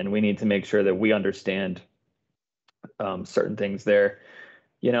 And we need to make sure that we understand certain things there.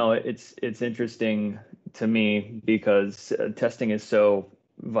 It's interesting to me because testing is so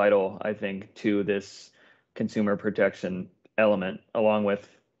vital, I think, to this consumer protection element, along with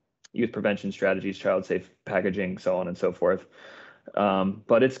youth prevention strategies, child safe packaging, so on and so forth.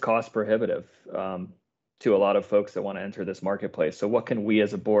 But it's cost prohibitive to a lot of folks that want to enter this marketplace. So what can we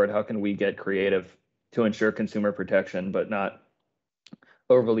as a board, how can we get creative to ensure consumer protection, but not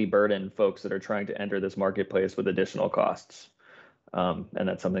overly burden folks that are trying to enter this marketplace with additional costs? And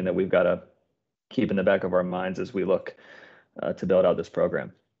that's something that we've got to keep in the back of our minds as we look to build out this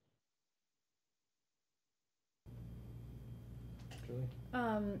program.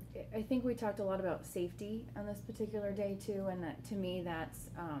 I think we talked a lot about safety on this particular day too, and that to me that's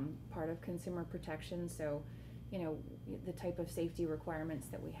part of consumer protection. So, the type of safety requirements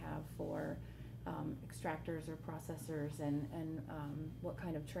that we have for extractors or processors, and what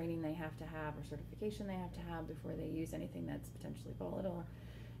kind of training they have to have or certification they have to have before they use anything that's potentially volatile.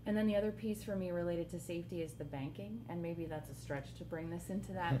 And then the other piece for me related to safety is the banking, and maybe that's a stretch to bring this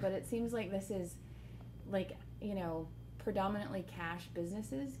into that, but it seems like this is predominantly cash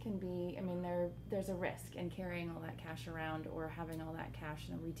businesses can be, there's a risk in carrying all that cash around or having all that cash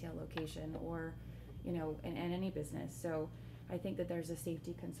in a retail location or, in any business. So I think that there's a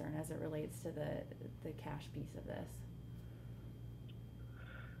safety concern as it relates to the cash piece of this.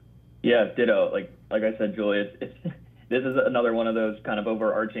 Yeah, ditto. Like I said, Julie, this is another one of those kind of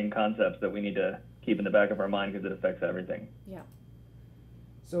overarching concepts that we need to keep in the back of our mind because it affects everything. Yeah.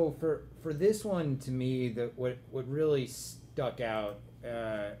 So for this one, to me, what really stuck out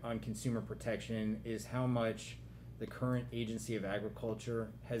on consumer protection is how much the current Agency of Agriculture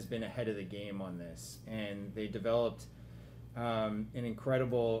has been ahead of the game on this, and they developed an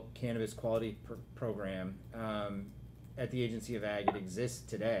incredible cannabis quality program at the Agency of Ag. It exists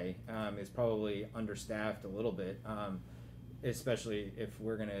today. It's probably understaffed a little bit, especially if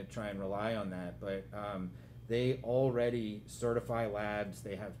we're going to try and rely on that, but they already certify labs.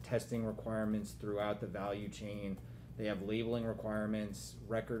 They have testing requirements throughout the value chain. They have labeling requirements,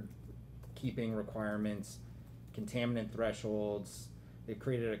 record keeping requirements, contaminant thresholds. They've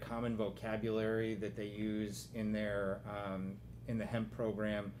created a common vocabulary that they use in their in the hemp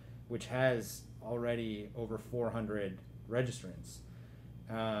program, which has already over 400 registrants.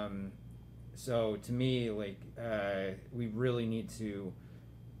 So to me, we really need to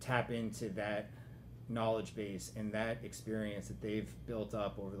tap into that knowledge base and that experience that they've built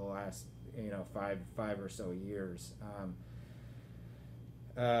up over the last five or so years.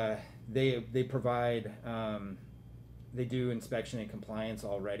 They provide they do inspection and compliance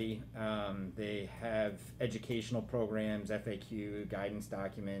already. They have educational programs, FAQ, guidance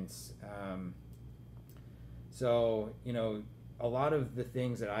documents. So a lot of the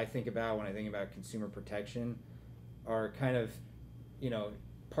things that I think about when I think about consumer protection are kind of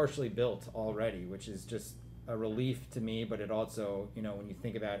partially built already, which is just a relief to me. But it also, when you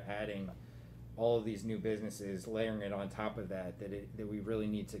think about adding all of these new businesses, layering it on top of that we really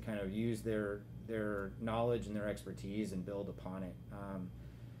need to kind of use their knowledge and their expertise and build upon it.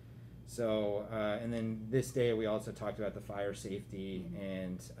 And then this day we also talked about the fire safety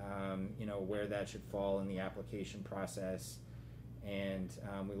and where that should fall in the application process. And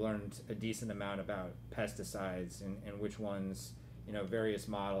we learned a decent amount about pesticides and which ones, various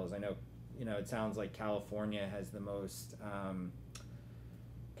models. I know, it sounds like California has the most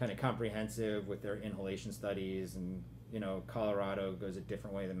kind of comprehensive with their inhalation studies, and Colorado goes a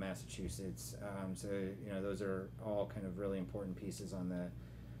different way than Massachusetts. So those are all kind of really important pieces on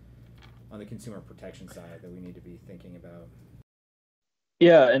the consumer protection side that we need to be thinking about.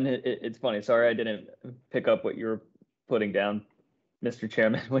 Yeah, and it's funny. Sorry, I didn't pick up what you were putting down, Mr.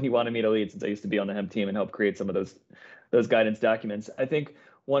 Chairman, when you wanted me to lead, since I used to be on the hemp team and help create some of those guidance documents. I think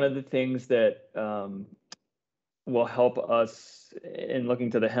one of the things that will help us in looking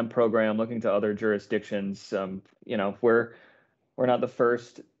to the hemp program, looking to other jurisdictions, we're not the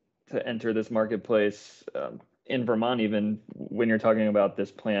first to enter this marketplace in Vermont, even when you're talking about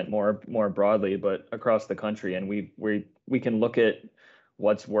this plant more broadly, but across the country. And we can look at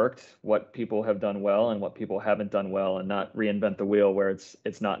what's worked, what people have done well, and what people haven't done well, and not reinvent the wheel where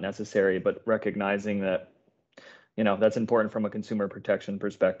it's not necessary, but recognizing that that's important from a consumer protection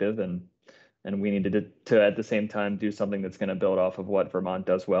perspective, and we need to at the same time do something that's going to build off of what Vermont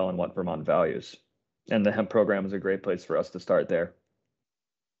does well and what Vermont values. And the hemp program is a great place for us to start there.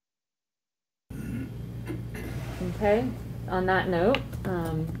 Okay. On that note,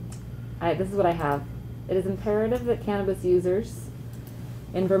 this is what I have. It is imperative that cannabis users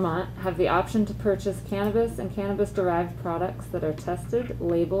in Vermont have the option to purchase cannabis and cannabis-derived products that are tested,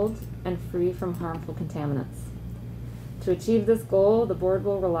 labeled, and free from harmful contaminants. To achieve this goal, the board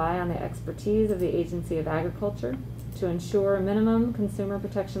will rely on the expertise of the Agency of Agriculture to ensure minimum consumer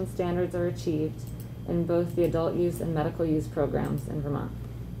protection standards are achieved in both the adult use and medical use programs in Vermont.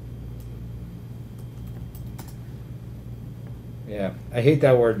 Yeah, I hate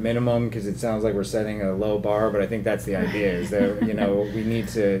that word minimum because it sounds like we're setting a low bar, but I think that's the idea is that, you know, we need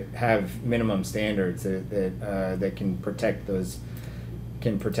to have minimum standards that can protect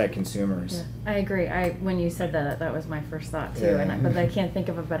consumers. Yeah, I agree. When you said that was my first thought too, Yeah. but I can't think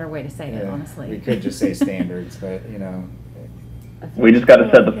of a better way to say it, honestly. We could just say standards, but, you know. We just got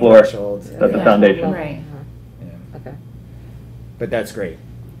to set the floor, Threshold. set the Yeah. foundation. Right. Yeah. Okay. But that's great.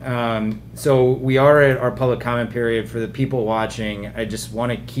 So we are at our public comment period. For the people watching, I just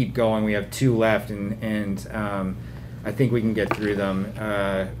want to keep going. We have 2 left, and I think we can get through them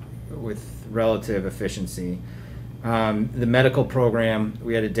with relative efficiency. The medical program,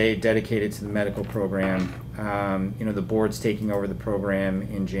 we had a day dedicated to the medical program. You know, the board's taking over the program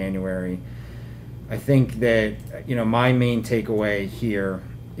in January. I think that, you know, my main takeaway here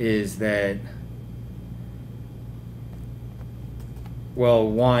is that, well,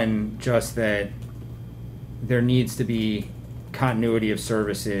 one, just that there needs to be continuity of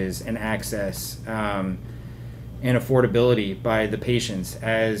services and access and affordability by the patients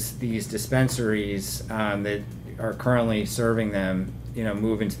as these dispensaries that are currently serving them, you know,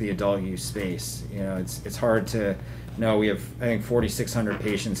 move into the adult use space. You know, it's hard to know. We have, I think, 4,600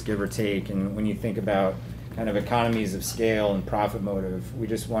 patients, give or take, and when you think about kind of economies of scale and profit motive, we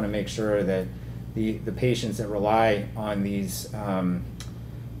just want to make sure that the patients that rely on these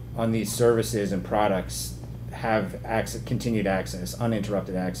services and products have continued access,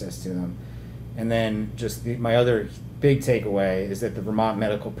 uninterrupted access to them. And then just my other big takeaway is that the Vermont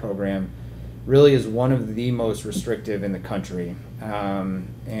medical program really is one of the most restrictive in the country. I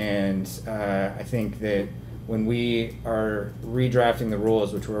think that when we are redrafting the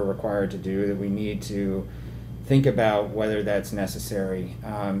rules, which we're required to do, that we need to think about whether that's necessary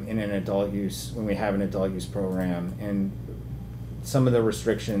in an adult use, when we have an adult use program. And some of the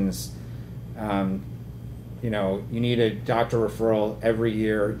restrictions, you know, you need a doctor referral every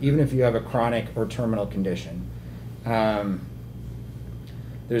year, even if you have a chronic or terminal condition.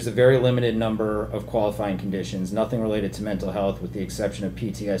 There's a very limited number of qualifying conditions, nothing related to mental health with the exception of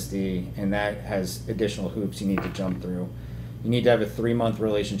PTSD, and that has additional hoops you need to jump through. You need to have a 3-month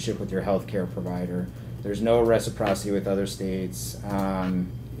relationship with your healthcare provider. There's no reciprocity with other states.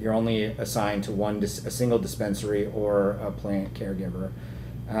 You're only assigned to a single dispensary or a plant caregiver.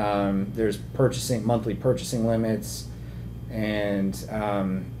 There's monthly purchasing limits, and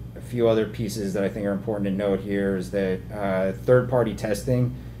a few other pieces that I think are important to note here is that third-party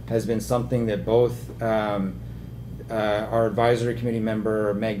testing has been something that both our advisory committee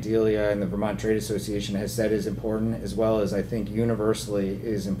member Meg Delia and the Vermont Trade Association has said is important, as well as I think universally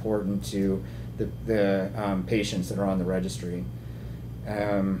is important to the patients that are on the registry.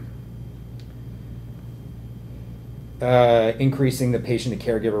 Increasing the patient to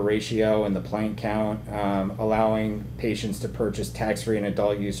caregiver ratio and the plant count, allowing patients to purchase tax-free and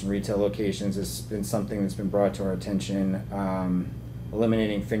adult use in retail locations has been something that's been brought to our attention.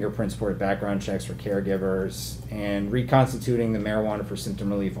 Eliminating fingerprint supported background checks for caregivers, and reconstituting the Marijuana for Symptom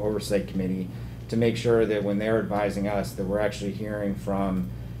Relief Oversight Committee to make sure that when they're advising us that we're actually hearing from,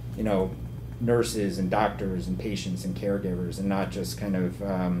 you know, nurses and doctors and patients and caregivers, and not just kind of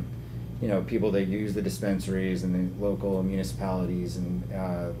you know, people that use the dispensaries and the local municipalities and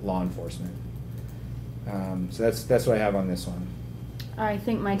law enforcement. So that's what I have on this one. I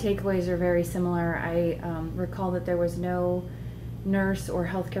think my takeaways are very similar. I recall that there was no nurse or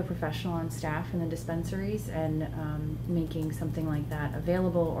healthcare professional on staff in the dispensaries, and making something like that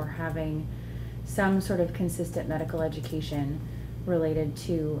available or having some sort of consistent medical education related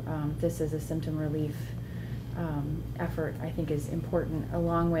to this as a symptom relief effort, I think is important,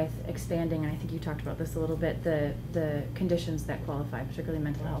 along with expanding, and I think you talked about this a little bit, the conditions that qualify, particularly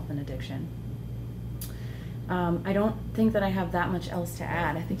mental health and addiction. I don't think that I have that much else to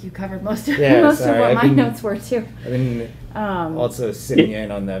add. I think you covered most of what my notes were too. I've been also sitting in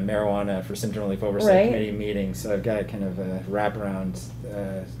on the Marijuana for Symptom Relief Oversight Committee meeting, so I've got kind of a wraparound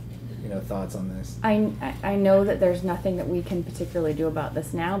you know, thoughts on this. I know that there's nothing that we can particularly do about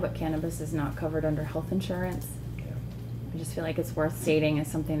this now, but cannabis is not covered under health insurance. Yeah. I just feel like it's worth stating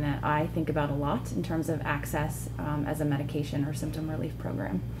as something that I think about a lot in terms of access as a medication or symptom relief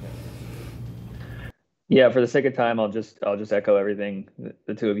program. Yeah, for the sake of time, I'll just echo everything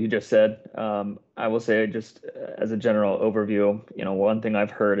the two of you just said. I will say, just as a general overview, one thing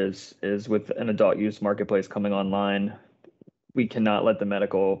I've heard is with an adult use marketplace coming online, we cannot let the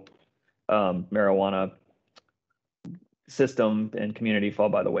medical marijuana system and community fall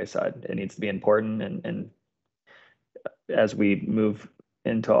by the wayside. It needs to be important, and as we move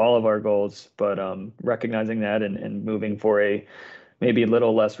into all of our goals, but recognizing that and moving for a maybe a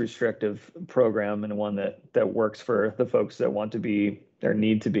little less restrictive program, and one that works for the folks that want to be or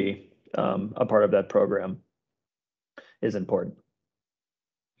need to be a part of that program is important.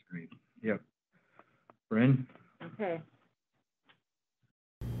 Great. Yep. Bryn? Okay.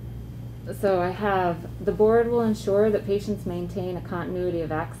 So I have, the board will ensure that patients maintain a continuity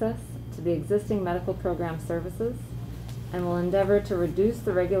of access to the existing medical program services and will endeavor to reduce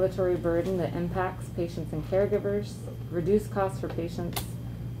the regulatory burden that impacts patients and caregivers, reduce costs for patients,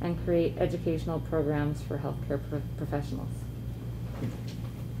 and create educational programs for healthcare professionals.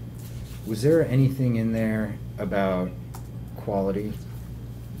 Was there anything in there about quality?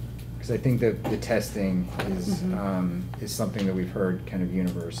 Because I think that the testing is something that we've heard kind of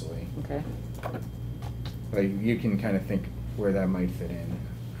universally. Okay. But you can kind of think where that might fit in.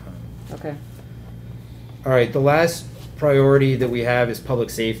 Okay. All right, the last priority that we have is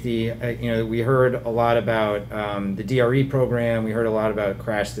public safety. We heard a lot about the DRE program, we heard a lot about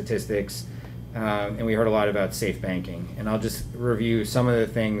crash statistics, and we heard a lot about safe banking. And I'll just review some of the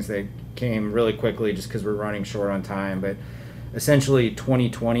things that came really quickly just because we're running short on time. But essentially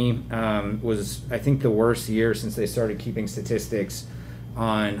 2020 was, I think, the worst year since they started keeping statistics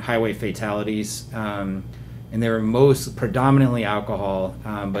on highway fatalities. And they were most predominantly alcohol,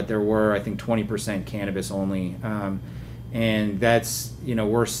 but there were, I think, 20% cannabis only. And that's,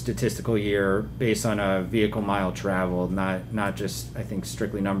 worst statistical year based on a vehicle mile traveled, not just, I think,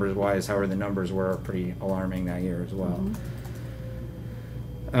 strictly numbers wise. However, the numbers were pretty alarming that year as well.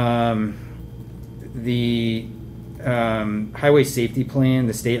 The highway safety plan,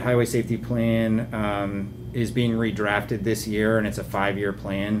 the state highway safety plan, is being redrafted this year, and it's a 5-year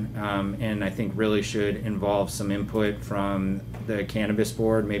plan, and I think really should involve some input from the cannabis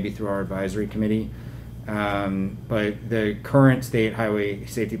board, maybe through our advisory committee. But the current state highway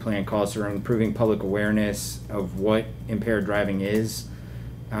safety plan calls for improving public awareness of what impaired driving is,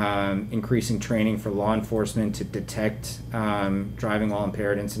 increasing training for law enforcement to detect driving while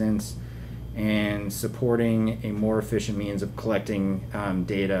impaired incidents, and supporting a more efficient means of collecting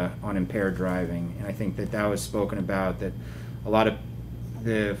data on impaired driving. And I think that was spoken about, that a lot of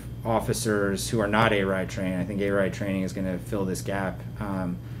the officers who are not A-RIDE trained, I think A-RIDE training is going to fill this gap.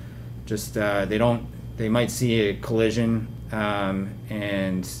 They might see a collision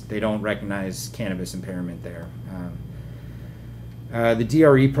and they don't recognize cannabis impairment there. The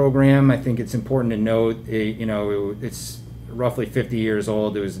DRE program, I think it's important to note, it's roughly 50 years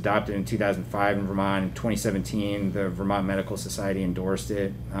old. It was adopted in 2005 in Vermont. In 2017, the Vermont Medical Society endorsed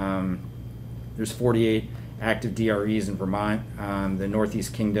it. There's 48 active DREs in Vermont. The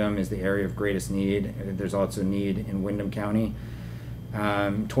Northeast Kingdom is the area of greatest need. There's also need in Windham County.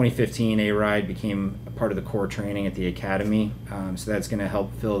 2015, A-RIDE became a part of the core training at the academy, so that's going to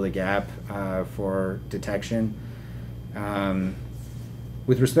help fill the gap for detection.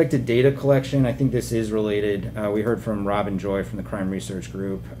 With respect to data collection, I think this is related. We heard from Robin Joy from the Crime Research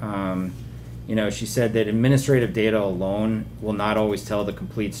Group. She said that administrative data alone will not always tell the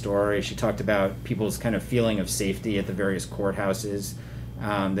complete story. She talked about people's kind of feeling of safety at the various courthouses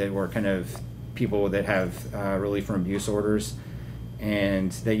that were kind of people that have relief from abuse orders,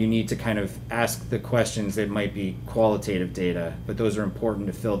 and that you need to kind of ask the questions that might be qualitative data, but those are important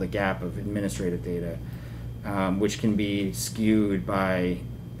to fill the gap of administrative data, which can be skewed by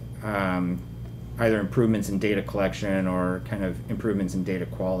either improvements in data collection or kind of improvements in data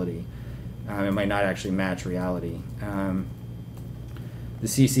quality. It might not actually match reality. The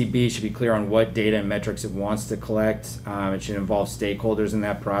CCB should be clear on what data and metrics it wants to collect. It should involve stakeholders in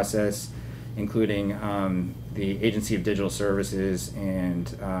that process, including the Agency of Digital Services and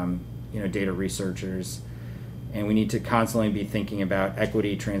data researchers. And we need to constantly be thinking about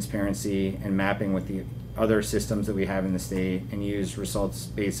equity, transparency, and mapping with the other systems that we have in the state, and use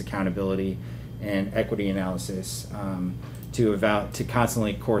results-based accountability and equity analysis to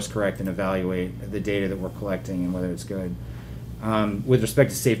constantly course correct and evaluate the data that we're collecting and whether it's good. With respect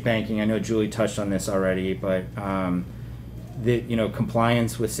to safe banking, I know Julie touched on this already, but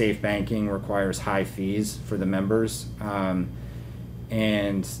compliance with safe banking requires high fees for the members,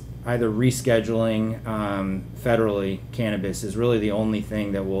 and either rescheduling federally cannabis is really the only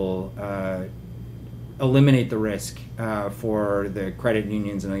thing that will eliminate the risk for the credit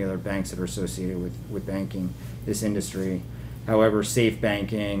unions and the other banks that are associated with banking this industry. However, safe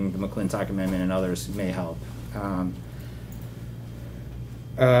banking, the McClintock Amendment, and others may help.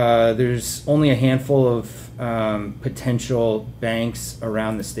 There's only a handful of potential banks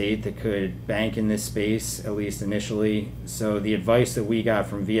around the state that could bank in this space, at least initially. So the advice that we got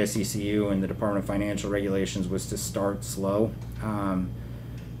from VSECU and the Department of Financial Regulations was to start slow.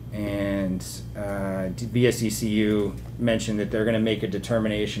 VSECU mentioned that they're going to make a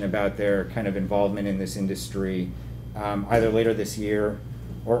determination about their kind of involvement in this industry either later this year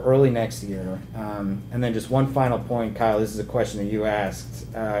or early next year. And then just one final point, Kyle, this is a question that you asked,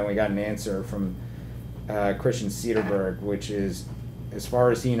 and we got an answer from Christian Cederberg, which is, as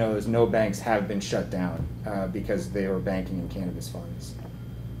far as he knows, no banks have been shut down because they were banking in cannabis funds.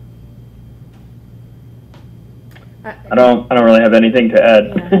 I don't really have anything to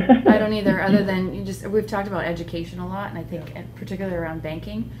add. Yeah, I don't either, other than we've talked about education a lot, and I think particularly around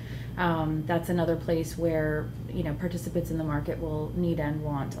banking, that's another place where, you know, participants in the market will need and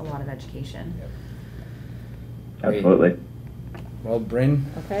want a lot of education. Yep. Absolutely. Well, Bryn?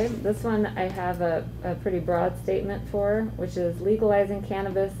 Okay, this one I have a pretty broad statement for, which is legalizing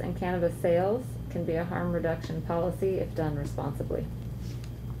cannabis and cannabis sales can be a harm reduction policy if done responsibly.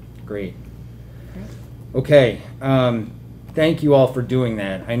 Great. Okay, thank you all for doing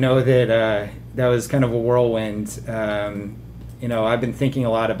that. I know that that was kind of a whirlwind. You know, I've been thinking a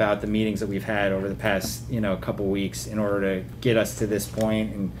lot about the meetings that we've had over the past, you know, couple weeks in order to get us to this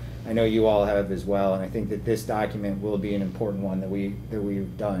point, and I know you all have as well. And I think that this document will be an important one that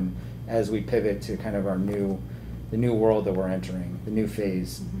we've done as we pivot to kind of the new world that we're entering, the new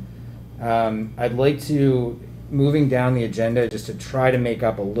phase. Mm-hmm. I'd like to, moving down the agenda, just to try to make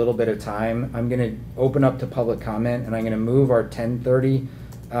up a little bit of time, I'm going to open up to public comment, and I'm going to move our 10:30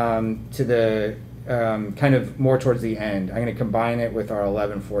 to the kind of more towards the end. I'm going to combine it with our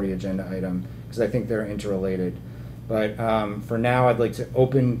 11:40 agenda item because I think they're interrelated. But for now, I'd like to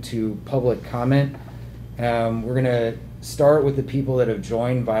open to public comment. We're going to start with the people that have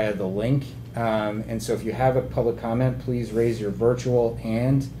joined via the link. And so if you have a public comment, please raise your virtual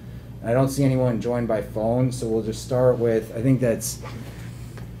hand. I don't see anyone joined by phone, so we'll just start with, I think is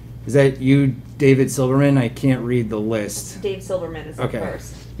that you, David Silverman? I can't read the list. Dave Silverman is up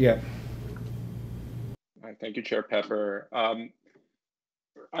first. Yeah. Thank you, Chair Pepper.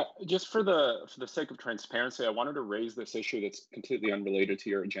 Just for the sake of transparency, I wanted to raise this issue that's completely unrelated to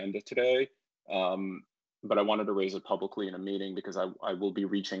your agenda today, but I wanted to raise it publicly in a meeting because I will be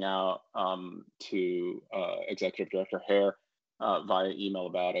reaching out to Executive Director Hare via email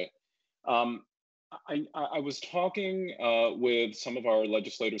about it. I was talking with some of our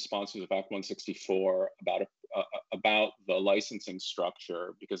legislative sponsors of Act 164 about the licensing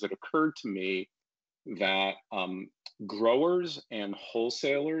structure, because it occurred to me that growers and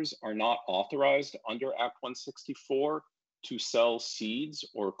wholesalers are not authorized under Act 164 to sell seeds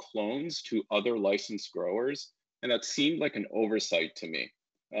or clones to other licensed growers. And that seemed like an oversight to me.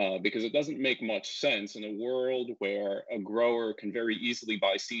 Because it doesn't make much sense in a world where a grower can very easily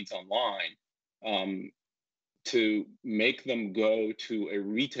buy seeds online to make them go to a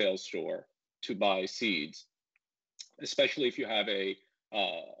retail store to buy seeds, especially if you have a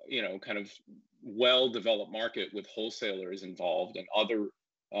kind of well-developed market with wholesalers involved and other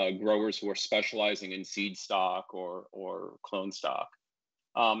growers who are specializing in seed stock or clone stock.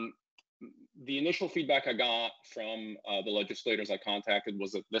 The initial feedback I got from the legislators I contacted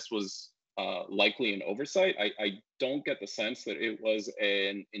was that this was likely an oversight. I don't get the sense that it was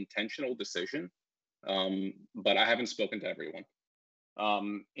an intentional decision, but I haven't spoken to everyone.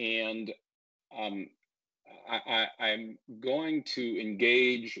 I'm going to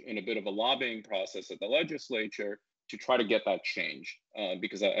engage in a bit of a lobbying process at the legislature to try to get that changed,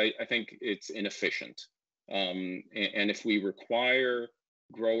 because I think it's inefficient. And if we require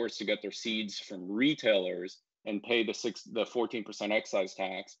growers to get their seeds from retailers and pay the 14% excise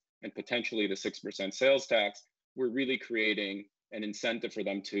tax and potentially the 6% sales tax, we're really creating an incentive for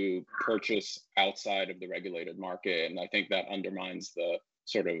them to purchase outside of the regulated market. And I think that undermines the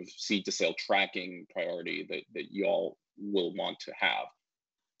sort of seed to sale tracking priority that y'all will want to have.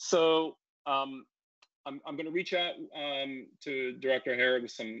 So I'm going to reach out to Director Hare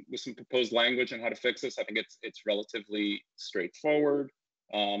with some proposed language on how to fix this. I think it's relatively straightforward.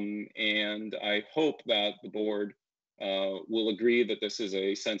 And I hope that the board will agree that this is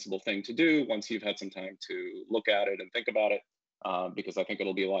a sensible thing to do once you've had some time to look at it and think about it, because I think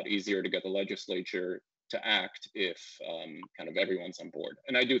it'll be a lot easier to get the legislature to act if kind of everyone's on board.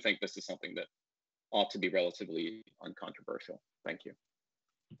 And I do think this is something that ought to be relatively uncontroversial. Thank you.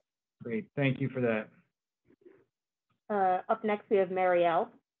 Great, thank you for that. Up next, we have Marielle.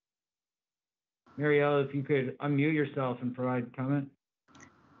 Marielle, if you could unmute yourself and provide comment.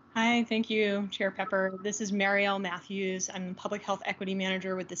 Hi, thank you, Chair Pepper. This is Marielle Matthews. I'm the Public Health Equity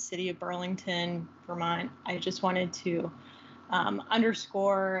Manager with the City of Burlington, Vermont. I just wanted to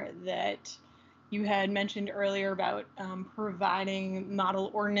underscore that you had mentioned earlier about providing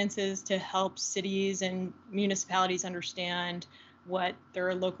model ordinances to help cities and municipalities understand what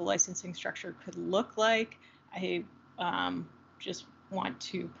their local licensing structure could look like. I just want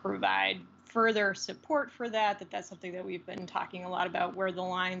to provide further support for that. That's something that we've been talking a lot about, where the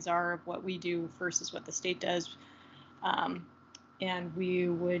lines are of what we do versus what the state does. And we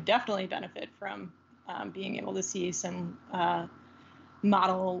would definitely benefit from being able to see some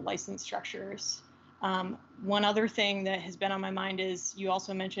model license structures. One other thing that has been on my mind is you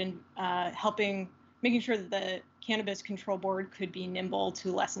also mentioned making sure that the Cannabis Control Board could be nimble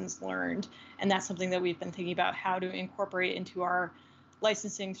to lessons learned. And that's something that we've been thinking about how to incorporate into our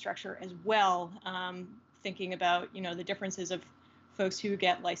licensing structure as well, thinking about the differences of folks who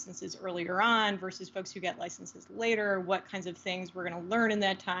get licenses earlier on versus folks who get licenses later, what kinds of things we're going to learn in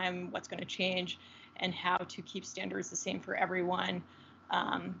that time, what's going to change, and how to keep standards the same for everyone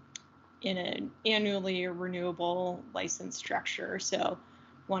in an annually renewable license structure. So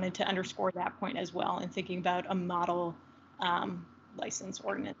wanted to underscore that point as well in thinking about a model license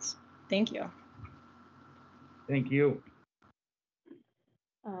ordinance. Thank you. Thank you.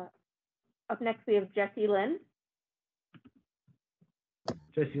 Up next, we have Jessie Lynn.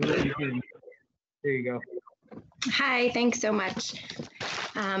 Jessie Lynn, there you go. Hi, thanks so much.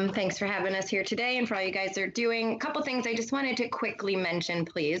 Thanks for having us here today and for all you guys are doing. A couple things I just wanted to quickly mention,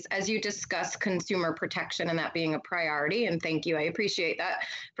 please, as you discuss consumer protection and that being a priority, and thank you, I appreciate that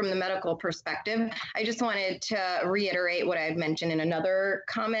from the medical perspective. I just wanted to reiterate what I had mentioned in another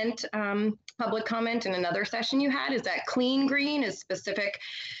comment, public comment in another session you had, is that Clean Green is specific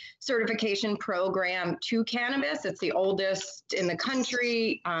certification program to cannabis. It's the oldest in the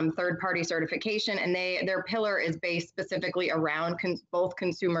country, third-party certification, and their pillar is based specifically around both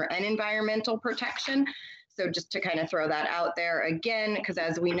consumer and environmental protection. So just to kind of throw that out there again, because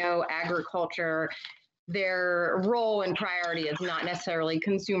as we know, agriculture, their role and priority is not necessarily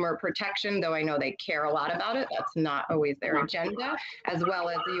consumer protection, though I know they care a lot about it. That's not always their agenda, as well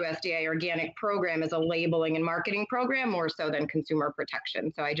as the USDA organic program is a labeling and marketing program more so than consumer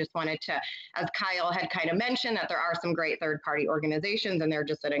protection. So I just wanted to, as Kyle had kind of mentioned, that there are some great third-party organizations, and they're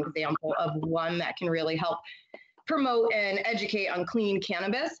just an example of one that can really help promote and educate on clean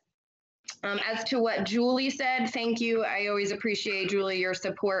cannabis. As to what Julie said, thank you. I always appreciate, Julie, your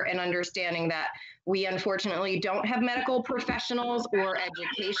support and understanding that we unfortunately don't have medical professionals or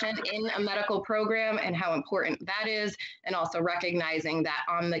education in a medical program and how important that is, and also recognizing that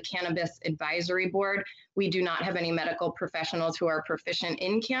on the Cannabis Advisory Board, we do not have any medical professionals who are proficient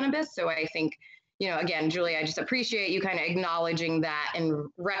in cannabis. So I think, again, Julie, I just appreciate you kind of acknowledging that and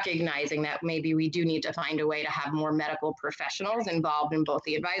recognizing that maybe we do need to find a way to have more medical professionals involved in both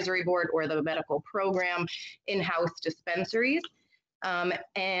the advisory board or the medical program in-house dispensaries.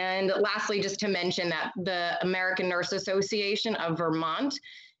 And lastly, just to mention that the American Nurse Association of Vermont,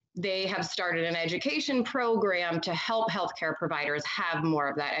 they have started an education program to help healthcare providers have more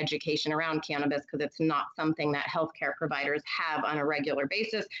of that education around cannabis, because it's not something that healthcare providers have on a regular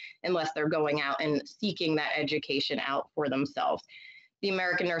basis unless they're going out and seeking that education out for themselves. The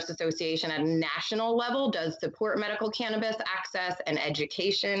American Nurse Association at a national level does support medical cannabis access and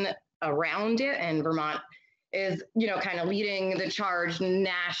education around it, and Vermont is, kind of leading the charge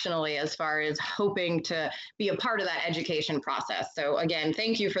nationally as far as hoping to be a part of that education process. So again,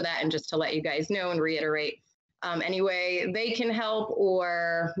 thank you for that. And just to let you guys know and reiterate, any way they can help,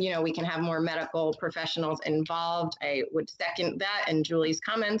 or, we can have more medical professionals involved, I would second that and Julie's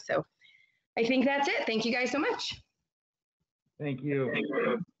comments. So I think that's it. Thank you guys so much. Thank you.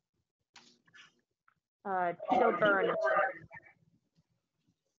 Tito Byrne.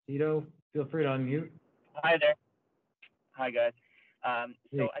 Tito, feel free to unmute. Hi there. Hi, guys.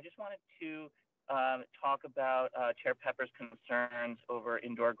 So I just wanted to talk about Chair Pepper's concerns over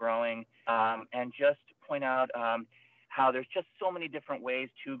indoor growing, and just point out how there's just so many different ways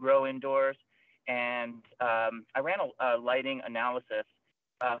to grow indoors. And I ran a lighting analysis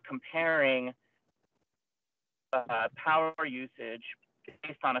comparing power usage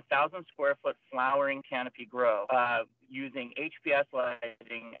based on 1,000 square foot flowering canopy grow using HPS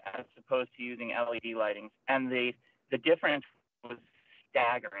lighting as opposed to using LED lighting. And the difference was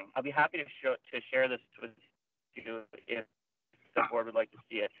staggering. I'll be happy to share this with you if the board would like to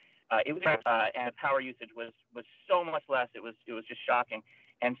see it. It was and power usage was so much less. It was just shocking.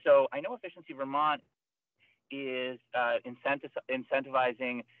 And so I know Efficiency Vermont is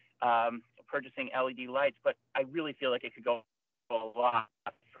incentivizing purchasing LED lights, but I really feel like it could go a lot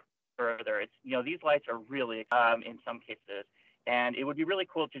further. It's, you know, these lights are really in some cases, and it would be really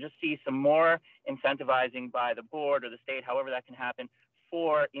cool to just see some more incentivizing by the board or the state, however that can happen,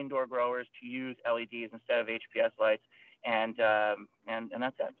 for indoor growers to use LEDs instead of HPS lights. And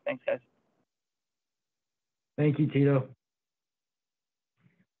that's it. Thanks, guys. Thank you, Tito.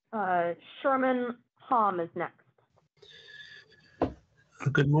 Sherman Hom is next.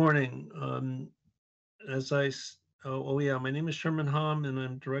 Good morning. My name is Sherman Hom, and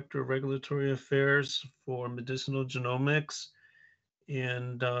I'm Director of Regulatory Affairs for Medicinal Genomics.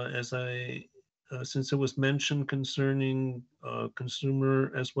 And since it was mentioned concerning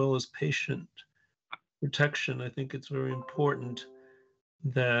consumer as well as patient protection, I think it's very important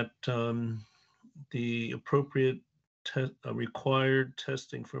that the appropriate required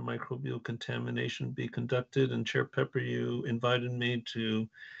testing for microbial contamination be conducted. And Chair Pepper, you invited me to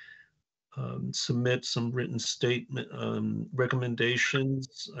submit some written statement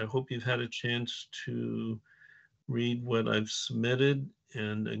recommendations. I hope you've had a chance to read what I've submitted.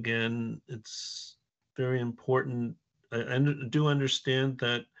 And again, it's very important. I do understand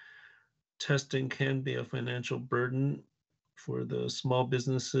that testing can be a financial burden for the small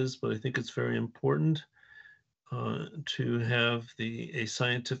businesses, but I think it's very important to have a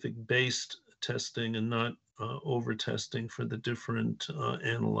scientific-based testing and not over-testing for the different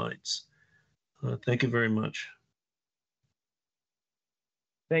analytes. Thank you very much.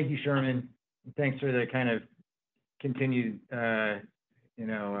 Thank you, Sherman. Thanks for the kind of continued,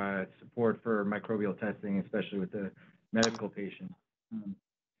 support for microbial testing, especially with the medical patients. Is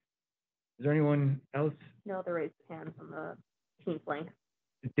there anyone else? No, the raised hands on the Teams link.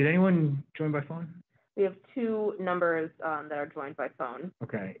 Did anyone join by phone? We have two numbers that are joined by phone.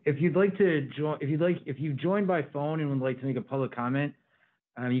 Okay. If you'd like to join, if you joined by phone and would like to make a public comment,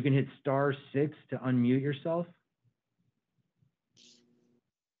 you can hit *6 to unmute yourself.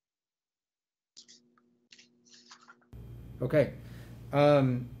 Okay.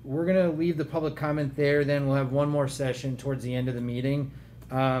 We're going to leave the public comment there. Then we'll have one more session towards the end of the meeting.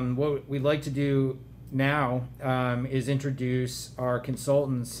 What we'd like to do now is introduce our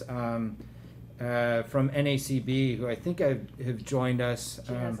consultants from NACB, who I think have joined us.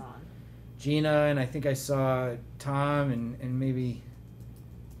 Gina, and I think I saw Tom and maybe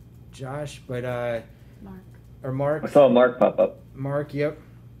Josh, but Mark. I saw Mark pop up. Mark, yep.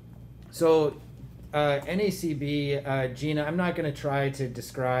 So NACB, Gina, I'm not going to try to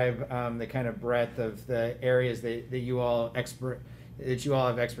describe the kind of breadth of the areas that you all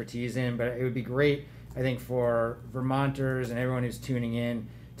have expertise in, but it would be great, I think, for Vermonters and everyone who's tuning in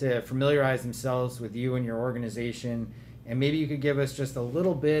to familiarize themselves with you and your organization. And maybe you could give us just a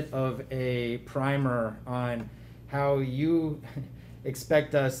little bit of a primer on how you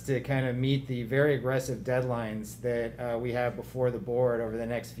expect us to kind of meet the very aggressive deadlines that we have before the board over the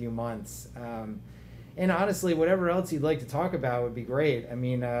next few months. And honestly, whatever else you'd like to talk about would be great. I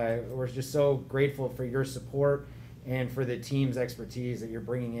mean, we're just so grateful for your support and for the team's expertise that you're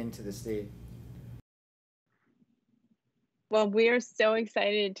bringing into the state. Well, we are so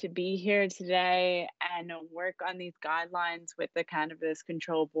excited to be here today and work on these guidelines with the Cannabis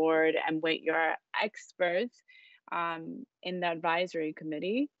Control Board and with your experts in the advisory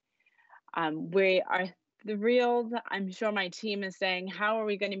committee. We are thrilled. I'm sure my team is saying, how are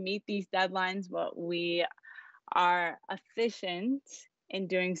we going to meet these deadlines? Well, we are efficient in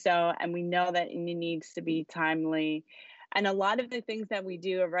doing so, and we know that it needs to be timely. And a lot of the things that we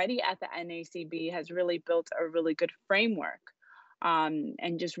do already at the NACB has really built a really good framework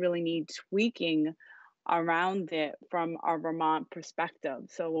and just really need tweaking around it from our Vermont perspective.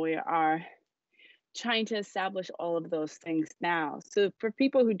 So we are trying to establish all of those things now. So for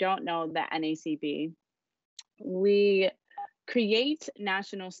people who don't know the NACB, we create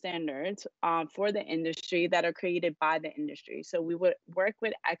national standards for the industry that are created by the industry. So we would work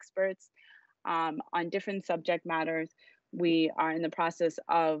with experts on different subject matters. We are in the process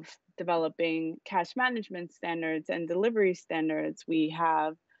of developing cash management standards and delivery standards. We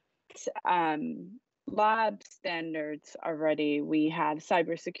have lab standards already. We have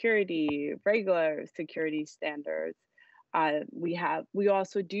cybersecurity, regular security standards. We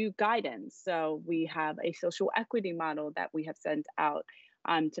also do guidance. So we have a social equity model that we have sent out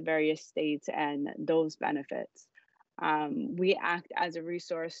to various states and those benefits. We act as a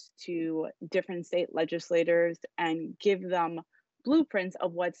resource to different state legislators and give them blueprints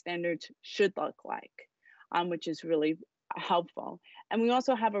of what standards should look like, which is really helpful. And we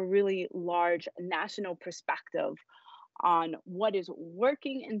also have a really large national perspective on what is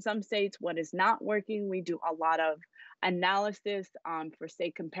working in some states, what is not working. We do a lot of analysis for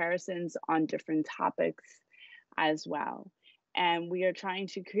state comparisons on different topics as well. And we are trying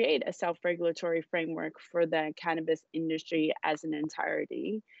to create a self-regulatory framework for the cannabis industry as an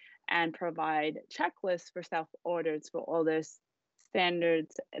entirety and provide checklists for self-audits for all the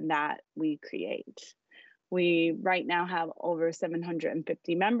standards that we create. We right now have over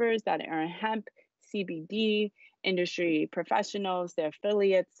 750 members that are hemp, CBD, industry professionals, their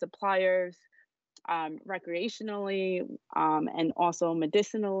affiliates, suppliers, recreationally, and also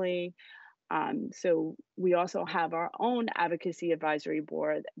medicinally. So we also have our own advocacy advisory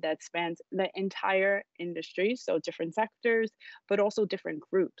board that spans the entire industry, so different sectors, but also different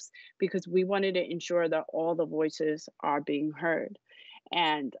groups, because we wanted to ensure that all the voices are being heard.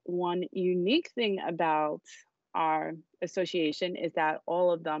 And one unique thing about our association is that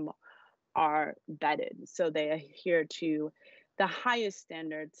all of them are vetted. So they adhere to the highest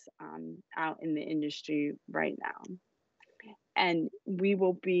standards out in the industry right now. And we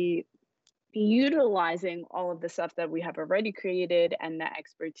will be utilizing all of the stuff that we have already created and the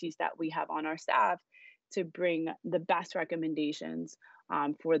expertise that we have on our staff to bring the best recommendations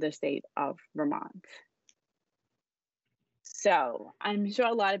for the state of Vermont. So I'm sure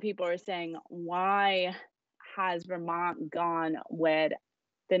a lot of people are saying, why has Vermont gone with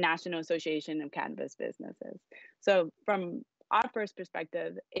the National Association of Cannabis Businesses? So from our first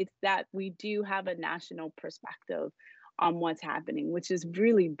perspective, it's that we do have a national perspective on what's happening, which is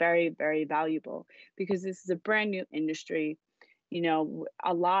really very, very valuable because this is a brand new industry. You know,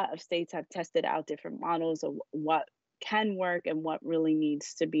 a lot of states have tested out different models of what can work and what really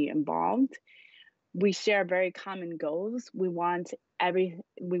needs to be involved. We share very common goals. We want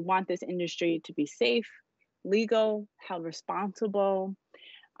this industry to be safe, legal, held responsible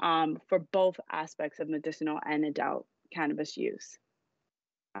for both aspects of medicinal and adult cannabis use.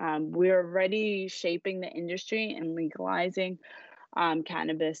 We're already shaping the industry and legalizing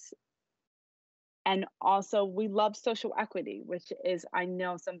cannabis. And also we love social equity, which is, I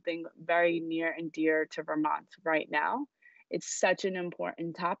know, something very near and dear to Vermont right now. It's such an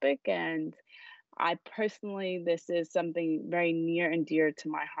important topic. And I personally, this is something very near and dear to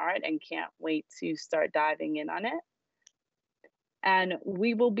my heart and can't wait to start diving in on it. And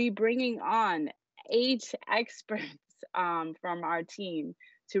we will be bringing on 8 experts from our team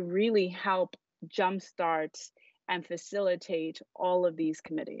to really help jumpstart and facilitate all of these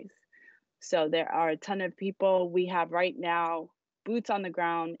committees. So there are a ton of people. We have right now, boots on the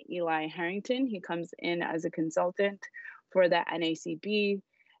ground, Eli Harrington. He comes in as a consultant for the NACB.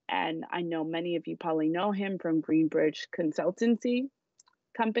 And I know many of you probably know him from Greenbridge Consultancy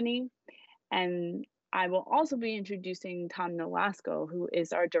Company. And I will also be introducing Tom Nolasco, who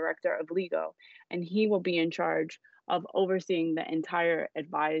is our Director of Legal, and he will be in charge of overseeing the entire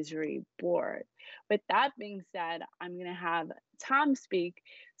advisory board. With that being said, I'm going to have Tom speak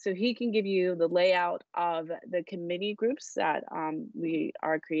so he can give you the layout of the committee groups that we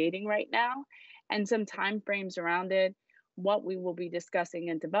are creating right now and some timeframes around it, what we will be discussing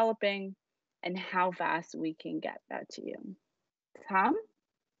and developing, and how fast we can get that to you. Tom?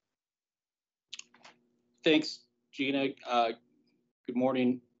 Thanks, Gina. Good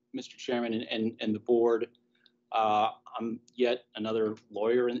morning, Mr. Chairman and the board. I'm yet another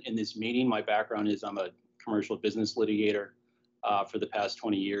lawyer in this meeting. My background is I'm a commercial business litigator for the past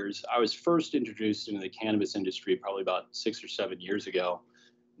 20 years. I was first introduced into the cannabis industry probably about 6 or 7 years ago.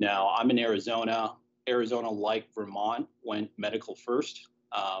 Now, I'm in Arizona. Arizona, like Vermont, went medical first,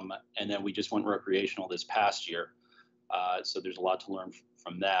 and then we just went recreational this past year. So there's a lot to learn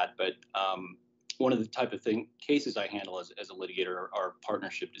from that. But one of the type of cases I handle as a litigator are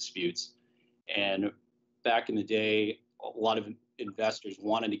partnership disputes. And back in the day, a lot of investors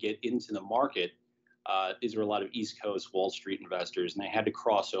wanted to get into the market. These were a lot of East Coast Wall Street investors, and they had to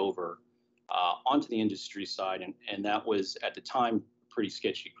cross over onto the industry side. And that was, at the time, a pretty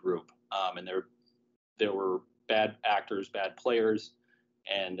sketchy group. And there were bad actors, bad players,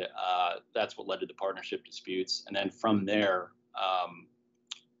 and that's what led to the partnership disputes. And then from there,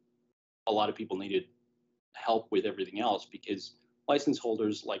 a lot of people needed help with everything else because license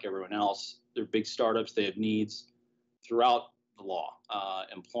holders, like everyone else, they're big startups. They have needs throughout the law,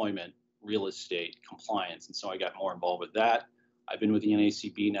 employment, real estate, compliance. And so I got more involved with that. I've been with the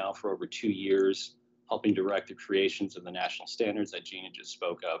NACB now for over 2 years, helping direct the creations of the national standards that Gina just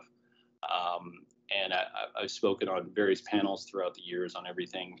spoke of. And I've spoken on various panels throughout the years on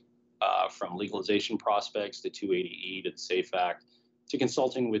everything from legalization prospects to 280E to the SAFE Act, to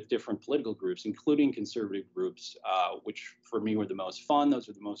consulting with different political groups, including conservative groups, which for me were the most fun. Those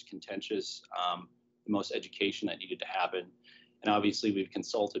were the most contentious. the most education that needed to happen. And obviously, we've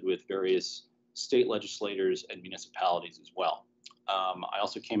consulted with various state legislators and municipalities as well. I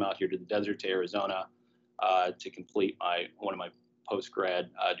also came out here to the desert to Arizona to complete one of my post-grad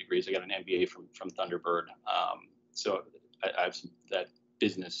degrees. I got an MBA from Thunderbird. So I have that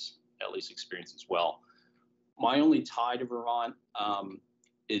business, at least, experience as well. My only tie to Vermont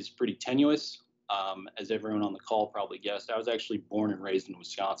is pretty tenuous. As everyone on the call probably guessed, I was actually born and raised in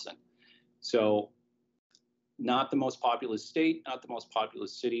Wisconsin. So not the most populous state, not the most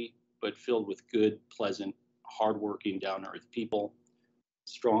populous city, but filled with good, pleasant, hardworking, down-to-earth people,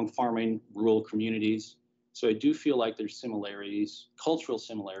 strong farming, rural communities. So I do feel like there's similarities, cultural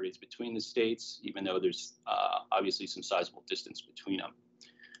similarities between the states, even though there's obviously some sizable distance between them.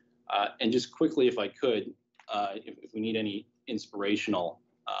 And just quickly, if I could, if we need any inspirational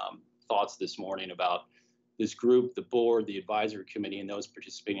thoughts this morning about this group, the board, the advisory committee, and those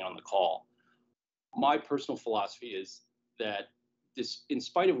participating on the call, my personal philosophy is that this, in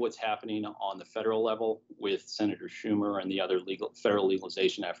spite of what's happening on the federal level with Senator Schumer and the other federal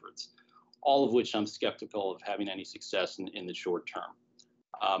legalization efforts, all of which I'm skeptical of having any success in the short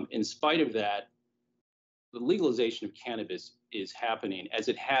term. In spite of that, the legalization of cannabis is happening, as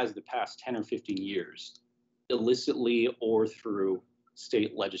it has the past 10 or 15 years, illicitly or through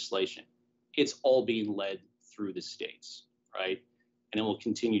state legislation. It's all being led through the states, right? And it will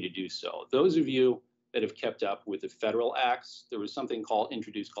continue to do so. Those of you that have kept up with the federal acts, there was something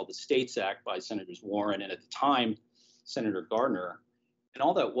introduced called the States Act by Senators Warren and at the time, Senator Gardner. And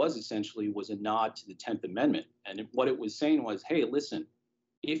all that was essentially was a nod to the 10th Amendment. And what it was saying was, hey, listen,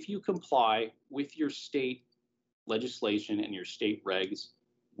 if you comply with your state legislation and your state regs,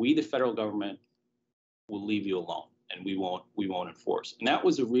 we, the federal government, will leave you alone and we won't enforce. And that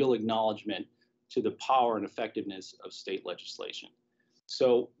was a real acknowledgement to the power and effectiveness of state legislation.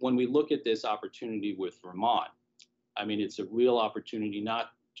 So when we look at this opportunity with Vermont, I mean, it's a real opportunity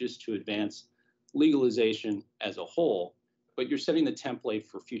not just to advance legalization as a whole, but you're setting the template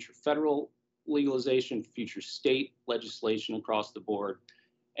for future federal legalization, future state legislation across the board,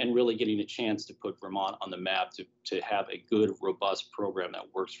 and really getting a chance to put Vermont on the map to have a good, robust program that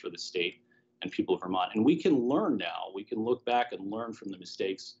works for the state and people of Vermont. And we can learn now. We can look back and learn from the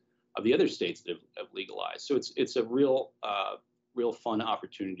mistakes of the other states that have legalized. So it's a real fun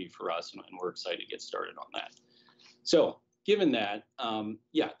opportunity for us, and we're excited to get started on that. So given that,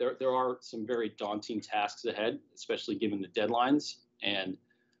 yeah, there are some very daunting tasks ahead, especially given the deadlines. And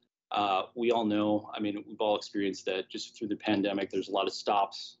we all know, I mean, we've all experienced that just through the pandemic, there's a lot of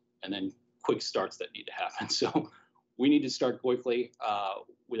stops and then quick starts that need to happen. So we need to start quickly,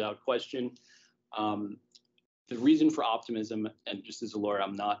 without question. The reason for optimism, and just as a lawyer,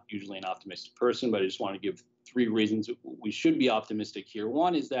 I'm not usually an optimistic person, but I just want to give 3 reasons we should be optimistic here.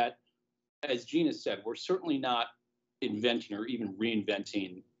 One is that, as Gina said, we're certainly not inventing or even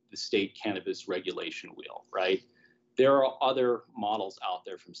reinventing the state cannabis regulation wheel, right? There are other models out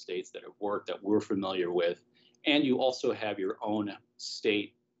there from states that have worked that we're familiar with. And you also have your own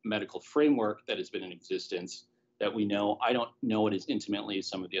state medical framework that has been in existence that we know. I don't know it as intimately as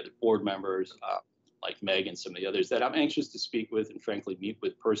some of the other board members, like Meg and some of the others that I'm anxious to speak with and frankly meet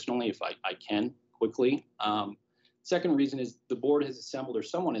with personally if I can quickly. Second reason is the board has assembled, or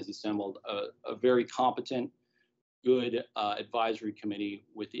someone has assembled, a very competent, good advisory committee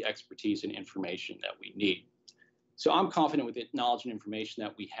with the expertise and information that we need. So I'm confident with the knowledge and information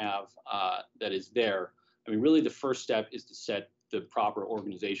that we have that is there. I mean, really the first step is to set the proper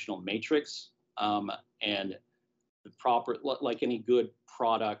organizational matrix and the proper, like any good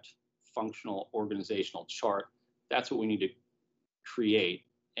product, functional organizational chart, that's what we need to create.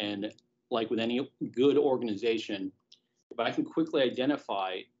 And like with any good organization, if I can quickly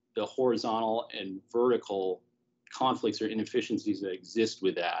identify the horizontal and vertical conflicts or inefficiencies that exist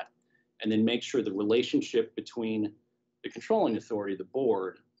with that, and then make sure the relationship between the controlling authority, the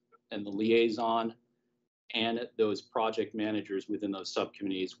board, and the liaison and those project managers within those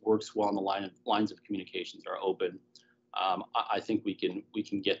subcommittees works well, and the lines of communications are open. I think we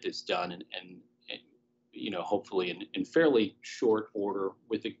can get this done and you know, hopefully in fairly short order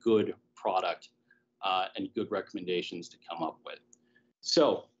with a good product and good recommendations to come up with.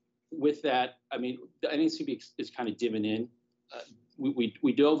 So with that, I mean, the NACB is kind of diving in.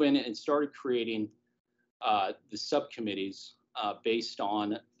 We dove in and started creating the subcommittees based on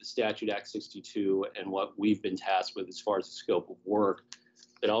the Statute Act 62 and what we've been tasked with as far as the scope of work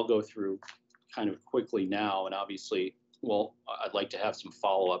that I'll go through kind of quickly now. And obviously, well, I'd like to have some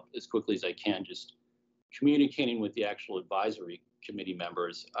follow-up as quickly as I can, just communicating with the actual advisory committee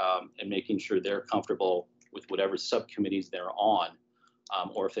members and making sure they're comfortable with whatever subcommittees they're on.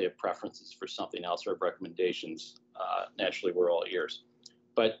 or if they have preferences for something else or have recommendations, naturally we're all ears.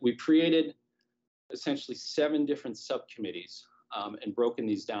 But we created essentially 7 different subcommittees and broken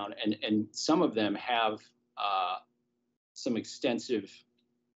these down, and some of them have some extensive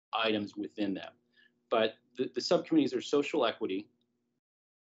items within them. But the subcommittees are social equity,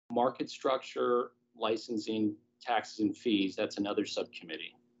 market structure, licensing, taxes and fees. That's another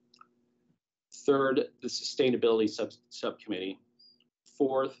subcommittee. Third, the sustainability subcommittee.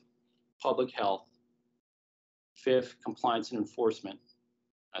 Fourth, public health. Fifth, compliance and enforcement.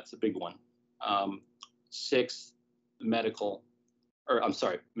 That's a big one. Sixth, medicinal.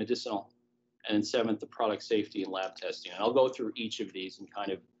 And then seventh, the product safety and lab testing. And I'll go through each of these and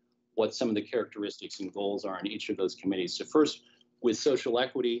kind of what some of the characteristics and goals are in each of those committees. So first, with social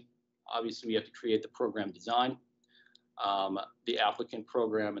equity, obviously we have to create the program design, the applicant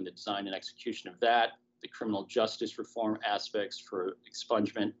program and the design and execution of that, the criminal justice reform aspects for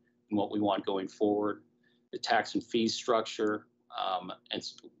expungement and what we want going forward, the tax and fees structure, and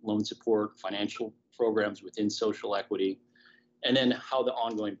loan support, financial programs within social equity, and then how the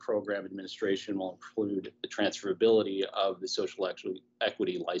ongoing program administration will include the transferability of the social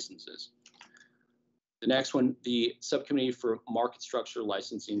equity licenses. The next one, the subcommittee for market structure,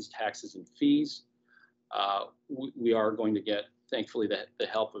 licensing, taxes, and fees. We are going to get, thankfully, the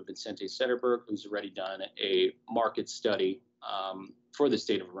help of Vincente Sederberg, who's already done a market study for the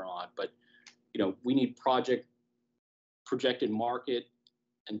state of Vermont. But we need projected market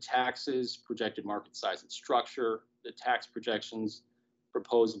and taxes, projected market size and structure, the tax projections,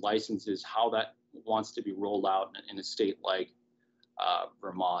 proposed licenses, how that wants to be rolled out in a state like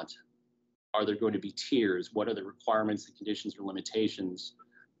Vermont. Are there going to be tiers? What are the requirements, the conditions, or limitations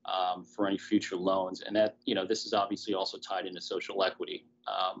for any future loans? And that, this is obviously also tied into social equity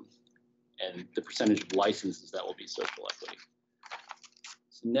and the percentage of licenses that will be social equity.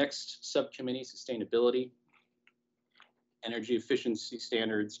 So next subcommittee, sustainability. Energy efficiency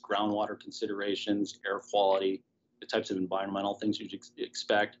standards, groundwater considerations, air quality, the types of environmental things you'd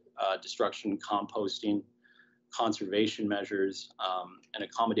expect, destruction, composting, conservation measures, and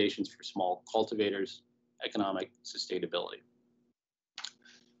accommodations for small cultivators, economic sustainability.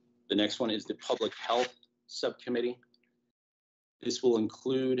 The next one is the public health subcommittee. This will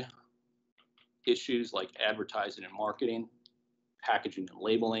include issues like advertising and marketing, packaging and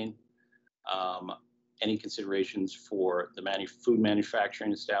labeling, any considerations for the food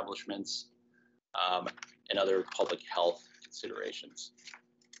manufacturing establishments, and other public health considerations.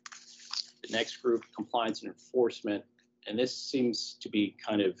 The next group, compliance and enforcement, and this seems to be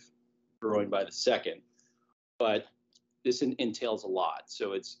kind of growing by the second, but this entails a lot.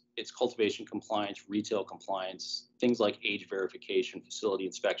 So it's cultivation compliance, retail compliance, things like age verification, facility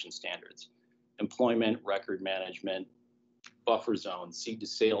inspection standards, employment, record management, buffer zones, seed to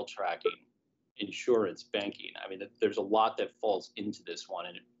sale tracking, insurance, banking. I mean, there's a lot that falls into this one,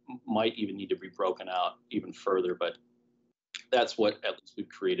 and it might even need to be broken out even further, but that's what at least we've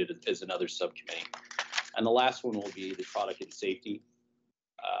created as another subcommittee. And the last one will be the product and safety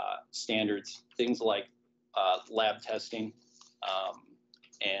standards, things like lab testing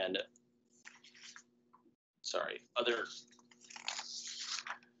and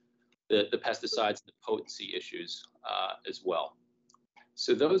the pesticides and the potency issues as well.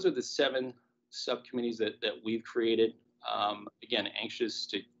 So those are the 7 subcommittees that we've created. Again, anxious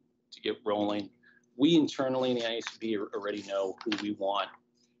to get rolling. We internally in the IACB already know who we want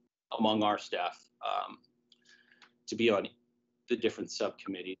among our staff to be on the different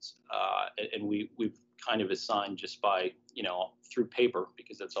subcommittees. And we've kind of assigned just by, through paper,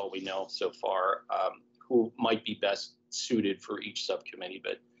 because that's all we know so far, who might be best suited for each subcommittee.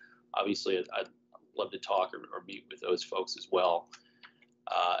 But obviously, I'd love to talk or meet with those folks as well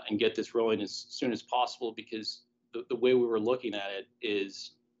and get this rolling as soon as possible, because the way we were looking at it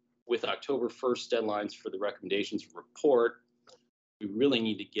is with October 1st deadlines for the recommendations report, we really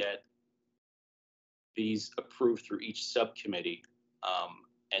need to get these approved through each subcommittee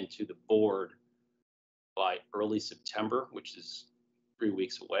and to the board by early September, which is 3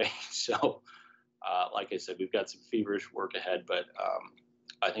 weeks away. So like I said, we've got some feverish work ahead, but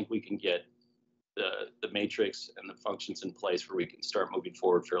I think we can get the matrix and the functions in place where we can start moving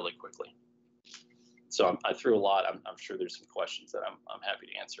forward fairly quickly. So I threw a lot. I'm sure there's some questions that I'm happy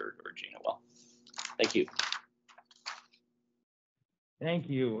to answer, or Gina will. Thank you. Thank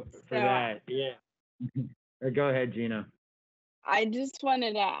you for that. Yeah. Go ahead, Gina. I just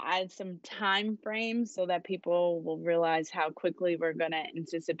wanted to add some time frames so that people will realize how quickly we're going to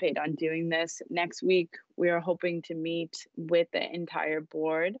anticipate on doing this. Next week, we are hoping to meet with the entire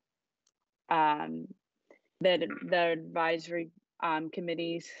board. The advisory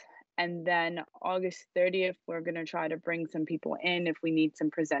committees. And then August 30th, we're going to try to bring some people in if we need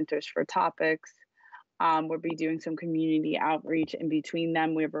some presenters for topics. We'll be doing some community outreach in between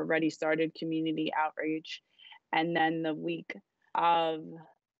them. We've already started community outreach. And then the week of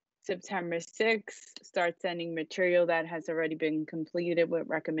September 6th, start sending material that has already been completed with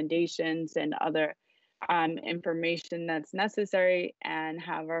recommendations and other information that's necessary, and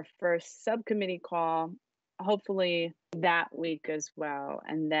have our first subcommittee call hopefully that week as well.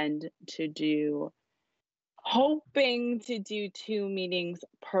 And then hoping to do 2 meetings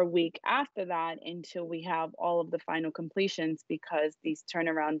per week after that until we have all of the final completions, because these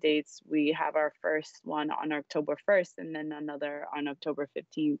turnaround dates, we have our first one on October 1st and then another on October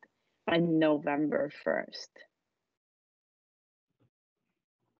 15th and November 1st.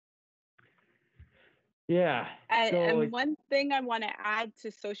 Yeah. And one thing I want to add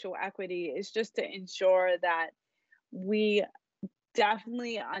to social equity is just to ensure that we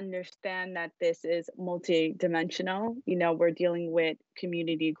definitely understand that this is multidimensional. You know, we're dealing with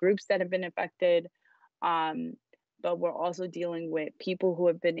community groups that have been affected, but we're also dealing with people who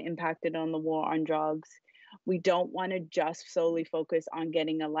have been impacted on the war on drugs. We don't want to just solely focus on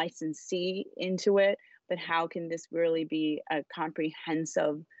getting a licensee into it, but how can this really be a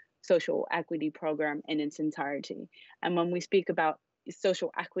comprehensive social equity program in its entirety? And when we speak about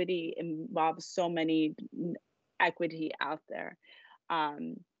social equity, it involves so many equity out there.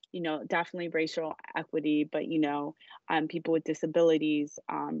 You know, definitely racial equity, but you know, people with disabilities.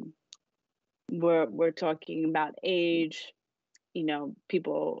 We're talking about age. You know,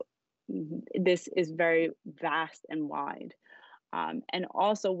 people. This is very vast and wide. And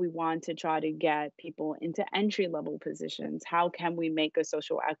also we want to try to get people into entry-level positions. How can we make a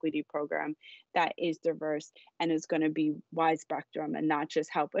social equity program that is diverse and is going to be wide spectrum and not just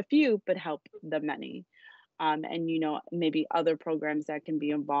help a few, but help the many? And, you know, maybe other programs that can be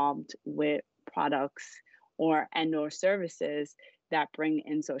involved with products or services that bring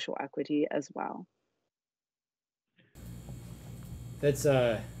in social equity as well. That's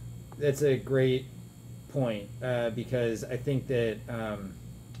a great point, because I think that,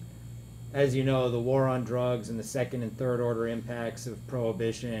 as you know, the war on drugs and the second and third order impacts of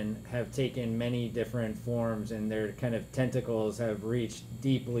prohibition have taken many different forms, and their kind of tentacles have reached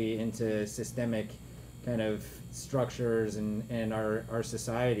deeply into systemic kind of structures and our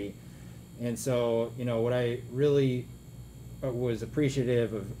society. And so, you know, what I really was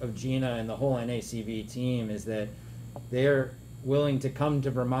appreciative of Gina and the whole NACB team is that they're willing to come to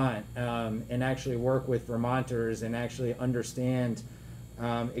Vermont and actually work with Vermonters and actually understand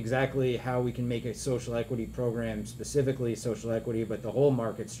exactly how we can make a social equity program, specifically social equity, but the whole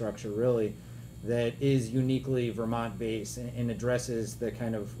market structure really, that is uniquely Vermont based and addresses the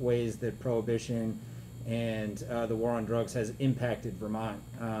kind of ways that prohibition and the war on drugs has impacted Vermont,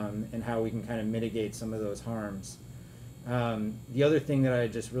 and how we can kind of mitigate some of those harms. The other thing that I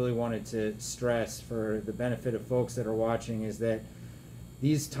just really wanted to stress for the benefit of folks that are watching is that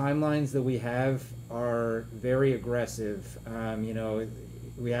these timelines that we have are very aggressive. You know,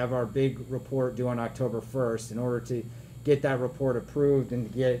 we have our big report due on October 1st. In order to get that report approved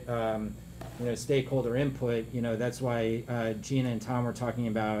and to get you know, stakeholder input, you know, that's why Gina and Tom were talking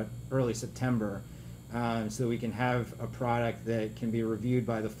about early September, so we can have a product that can be reviewed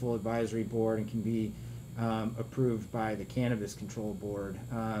by the full advisory board and can be approved by the Cannabis Control Board.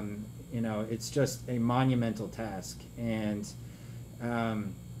 You know, it's just a monumental task, and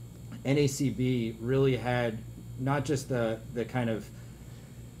NACB really had not just the kind of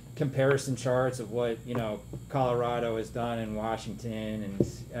comparison charts of what, you know, Colorado has done in Washington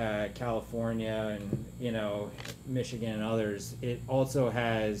and California and, you know, Michigan and others. It also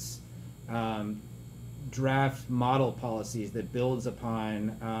has draft model policies that builds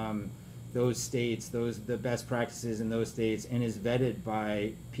upon those states, the best practices in those states, and is vetted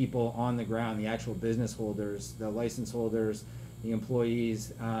by people on the ground, the actual business holders, the license holders, the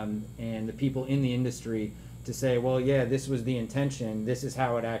employees, and the people in the industry, to say, well, yeah, this was the intention, this is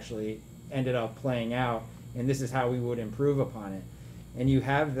how it actually ended up playing out, and this is how we would improve upon it. And you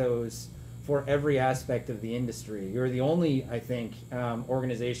have those for every aspect of the industry. You're the only, I think,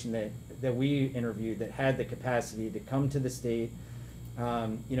 organization that we interviewed that had the capacity to come to the state,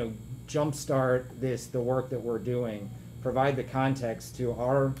 you know, jumpstart the work that we're doing, provide the context to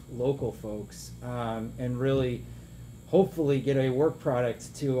our local folks, and really hopefully get a work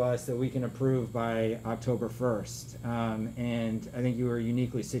product to us that we can approve by October 1st. And I think you were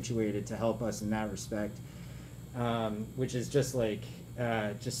uniquely situated to help us in that respect, which is just like,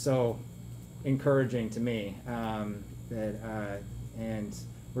 just so encouraging to me, and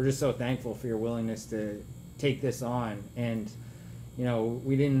we're just so thankful for your willingness to take this on. And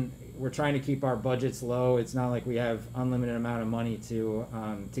we're trying to keep our budgets low. It's not like we have unlimited amount of money to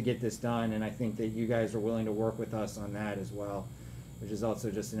get this done. And I think that you guys are willing to work with us on that as well, which is also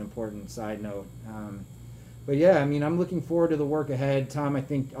just an important side note. But yeah, I mean, I'm looking forward to the work ahead. Tom, I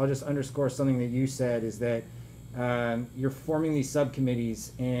think I'll just underscore something that you said is that you're forming these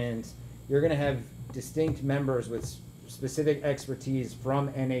subcommittees and you're going to have distinct members with specific expertise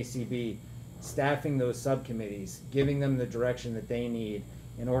from NACB staffing those subcommittees, giving them the direction that they need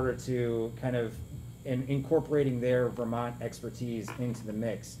in order to kind of incorporating their Vermont expertise into the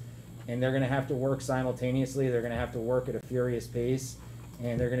mix. And they're going to have to work simultaneously. They're going to have to work at a furious pace,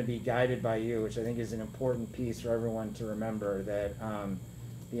 and they're going to be guided by you, which I think is an important piece for everyone to remember, that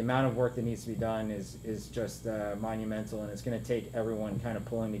the amount of work that needs to be done is just monumental, and it's going to take everyone kind of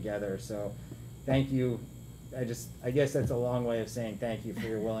pulling together. So thank you. I guess that's a long way of saying thank you for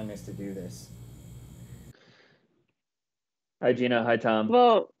your willingness to do this. Hi, Gina. Hi, Tom.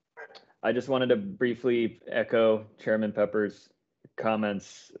 Well, I just wanted to briefly echo Chairman Pepper's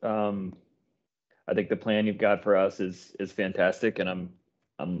comments. I think the plan you've got for us is fantastic, and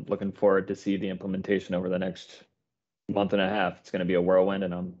I'm looking forward to see the implementation over the next month and a half. It's going to be a whirlwind,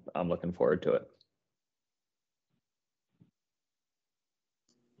 and I'm looking forward to it.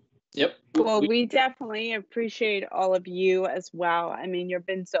 Yep. Well, we definitely appreciate all of you as well. I mean, you've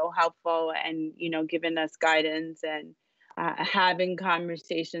been so helpful and, giving us guidance and having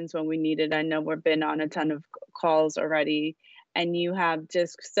conversations when we need it. I know we've been on a ton of calls already, and you have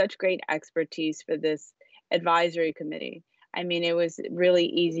just such great expertise for this advisory committee. I mean, it was really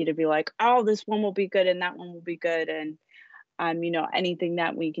easy to be like, oh, this one will be good and that one will be good. And, anything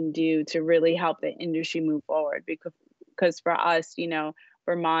that we can do to really help the industry move forward, because for us,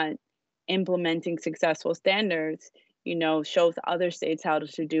 Vermont implementing successful standards, shows other states how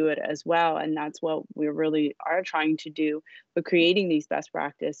to do it as well. And that's what we really are trying to do with creating these best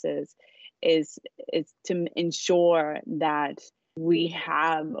practices is to ensure that we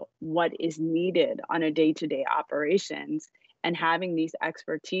have what is needed on a day-to-day operations and having these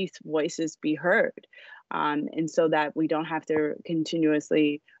expertise voices be heard. And so that we don't have to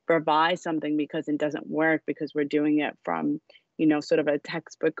continuously revise something because it doesn't work, because we're doing it from sort of a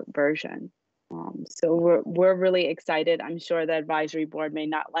textbook version. So we're really excited. I'm sure the advisory board may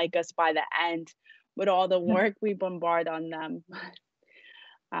not like us by the end with all the work we bombard on them.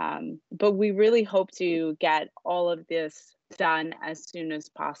 But we really hope to get all of this done as soon as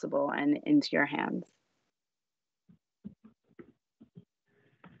possible and into your hands.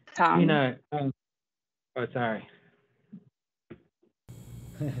 Tom? Gina, sorry.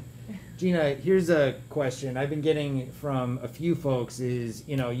 Gina, here's a question I've been getting from a few folks is,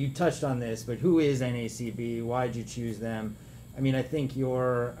 you touched on this, but who is NACB? Why'd you choose them? I mean, I think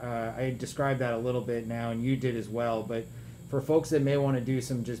I described that a little bit now, and you did as well, but for folks that may want to do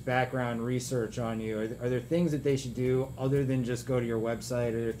some just background research on you, are there things that they should do other than just go to your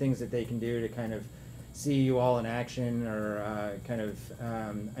website? Are there things that they can do to kind of see you all in action, or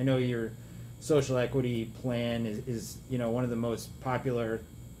I know your social equity plan is one of the most popular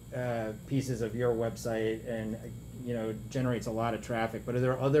pieces of your website, and generates a lot of traffic, but are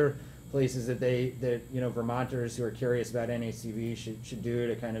there other places that Vermonters who are curious about NACB should do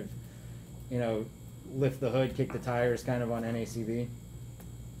to kind of lift the hood, kick the tires kind of on NACB?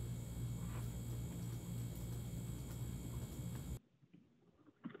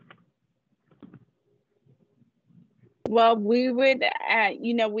 Well, we would,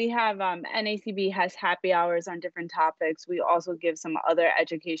 we have NACB has happy hours on different topics. We also give some other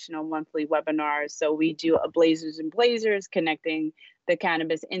educational monthly webinars. So we do a Blazers and Blazers, connecting the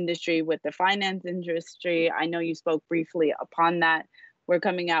cannabis industry with the finance industry. I know you spoke briefly upon that. We're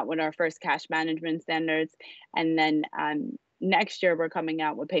coming out with our first cash management standards. And then next year, we're coming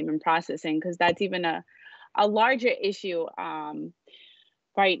out with payment processing, because that's even a larger issue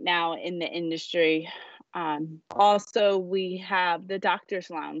right now in the industry. Also, we have the Doctor's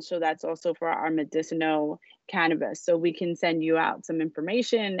Lounge, so that's also for our medicinal cannabis. So we can send you out some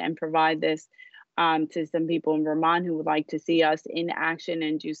information and provide this to some people in Vermont who would like to see us in action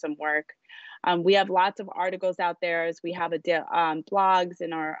and do some work. We have lots of articles out there, as we have blogs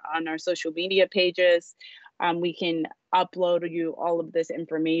and on our social media pages. We can upload you all of this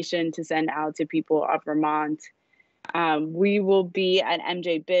information to send out to people of Vermont. We will be at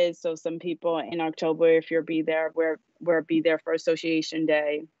MJ Biz, so some people in October, if you'll be there, we'll be there for Association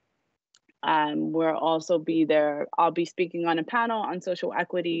Day. We'll also be there. I'll be speaking on a panel on social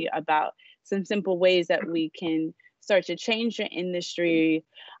equity about some simple ways that we can start to change the industry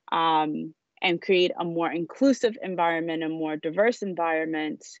and create a more inclusive environment, a more diverse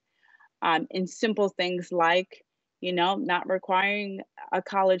environment, in simple things like not requiring a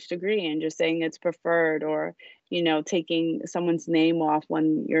college degree and just saying it's preferred, or, taking someone's name off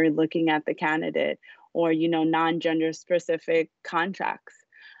when you're looking at the candidate, or, non-gender specific contracts.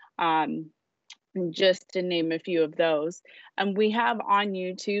 Just to name a few of those. And we have on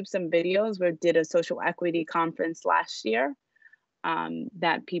YouTube some videos. We did a social equity conference last year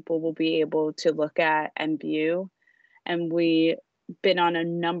that people will be able to look at and view. And we've been on a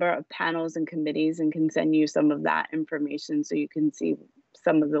number of panels and committees, and can send you some of that information so you can see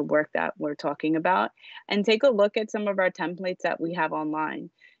some of the work that we're talking about, and take a look at some of our templates that we have online.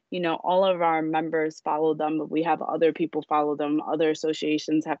 All of our members follow them, but we have other people follow them. Other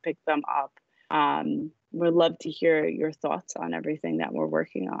associations have picked them up. We'd love to hear your thoughts on everything that we're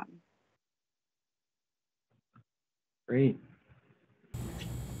working on. Great.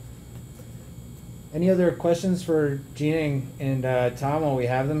 Any other questions for Gina and Tom while we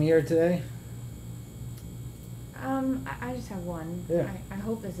have them here today? I just have one. Yeah. I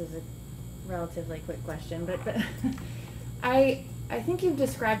hope this is a relatively quick question, but I think you've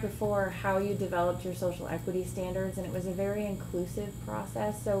described before how you developed your social equity standards, and it was a very inclusive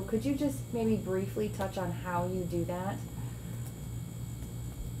process. So could you just maybe briefly touch on how you do that?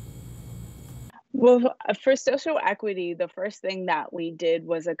 Well, for social equity, the first thing that we did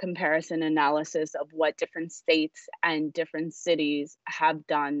was a comparison analysis of what different states and different cities have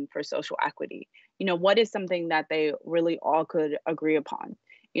done for social equity. What is something that they really all could agree upon?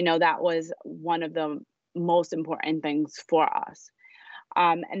 That was one of the most important things for us.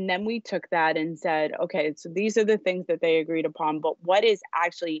 And then we took that and said, okay, so these are the things that they agreed upon, but what is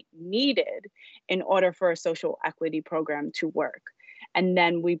actually needed in order for a social equity program to work? And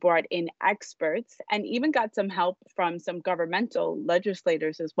then we brought in experts and even got some help from some governmental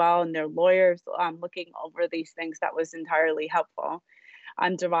legislators as well, and their lawyers looking over these things. That was entirely helpful.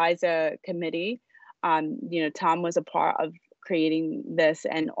 Devise a committee. Tom was a part of creating this,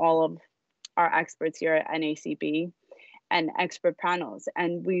 and all of our experts here at NACB, and expert panels.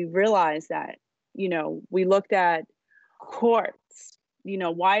 And we realized that, we looked at courts,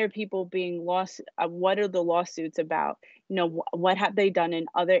 why are people being lost? What are the lawsuits about? What have they done in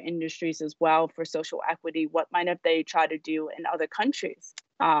other industries as well for social equity? What might have they tried to do in other countries?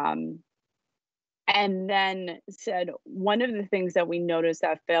 And then said, one of the things that we noticed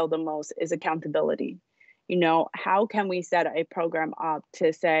that failed the most is accountability. How can we set a program up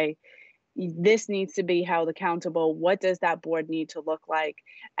to say, this needs to be held accountable? What does that board need to look like?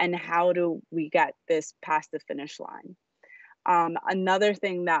 And how do we get this past the finish line? Another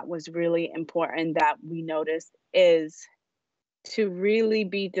thing that was really important that we noticed is to really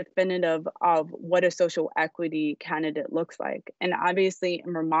be definitive of what a social equity candidate looks like. And obviously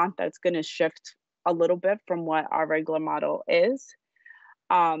in Vermont, that's going to shift a little bit from what our regular model is.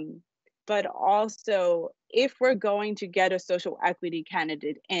 But also, if we're going to get a social equity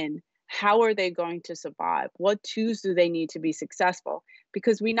candidate in, how are they going to survive? What tools do they need to be successful?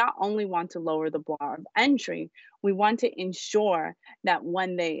 Because we not only want to lower the bar of entry, we want to ensure that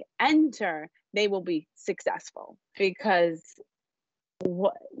when they enter, they will be successful. Because,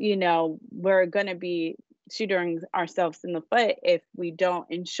 we're going to be shooting ourselves in the foot if we don't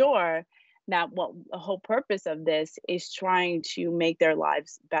ensure that what the whole purpose of this is trying to make their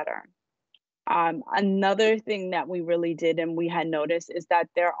lives better. Another thing that we really did and we had noticed is that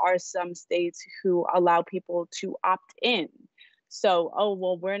there are some states who allow people to opt in. So,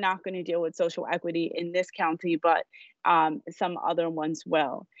 we're not going to deal with social equity in this county, but some other ones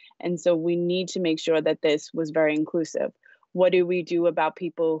will. And so we need to make sure that this was very inclusive. What do we do about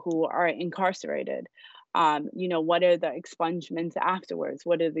people who are incarcerated? What are the expungements afterwards?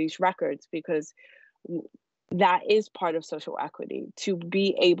 What are these records? Because that is part of social equity, to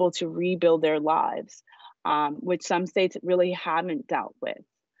be able to rebuild their lives, which some states really haven't dealt with.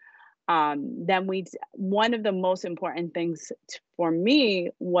 Then one of the most important things for me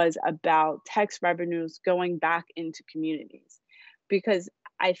was about tax revenues going back into communities, because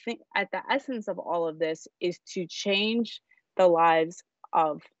I think at the essence of all of this is to change the lives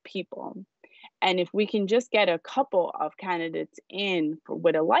of people. And if we can just get a couple of candidates in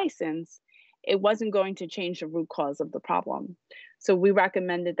with a license, it wasn't going to change the root cause of the problem. So we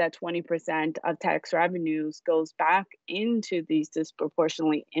recommended that 20% of tax revenues goes back into these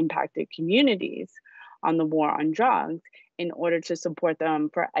disproportionately impacted communities on the war on drugs in order to support them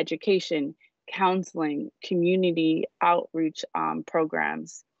for education, counseling, community outreach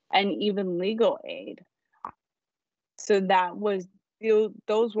programs, and even legal aid. So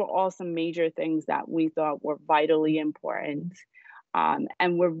those were all some major things that we thought were vitally important.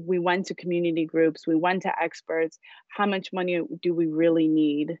 And we went to community groups, we went to experts. How much money do we really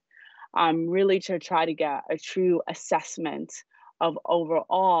need? really to try to get a true assessment of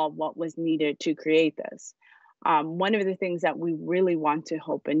overall what was needed to create this. One of the things that we really want to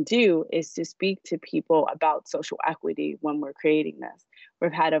hope and do is to speak to people about social equity when we're creating this.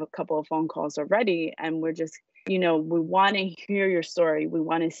 We've had a couple of phone calls already, and we're just, we want to hear your story. We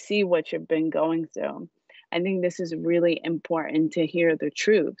want to see what you've been going through. I think this is really important to hear the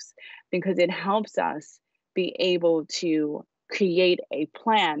truths, because it helps us be able to create a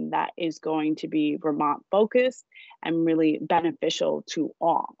plan that is going to be Vermont focused and really beneficial to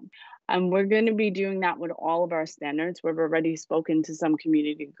all. And we're going to be doing that with all of our standards. We've already spoken to some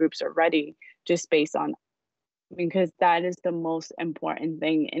community groups already, just based on, because that is the most important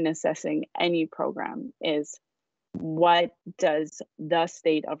thing in assessing any program, is what does the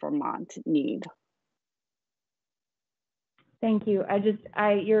state of Vermont need? Thank you.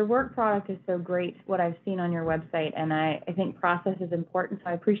 Your work product is so great, what I've seen on your website, and I think process is important. So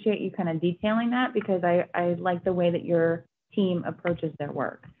I appreciate you kind of detailing that, because I like the way that your team approaches their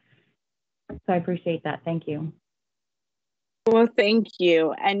work. So I appreciate that. Thank you. Well, thank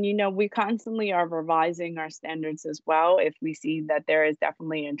you. And, we constantly are revising our standards as well if we see that there is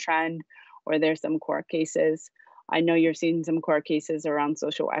definitely a trend or there's some court cases. I know you're seeing some court cases around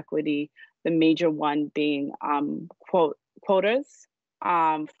social equity, the major one being quotas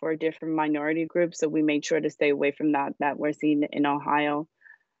for different minority groups. So we made sure to stay away from that we're seeing in Ohio.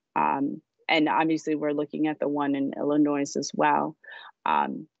 And obviously we're looking at the one in Illinois as well.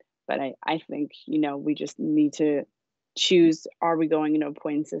 But I think, we just need to choose, are we going into a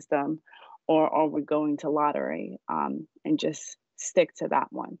point system or are we going to lottery, and just stick to that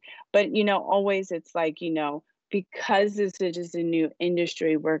one. But, always it's like, because this is just a new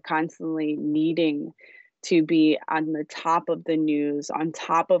industry, we're constantly needing to be on the top of the news, on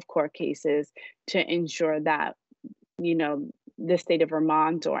top of court cases, to ensure that, the state of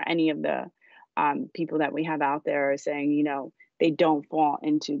Vermont or any of the people that we have out there are saying, they don't fall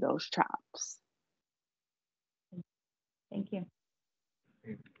into those traps. Thank you.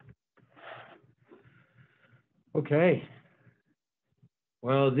 Okay.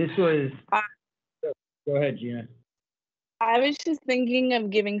 Well, this was, go ahead, Gina. I was just thinking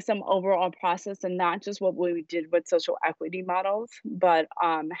of giving some overall process, and not just what we did with social equity models, but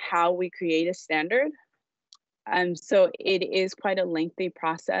how we create a standard. So it is quite a lengthy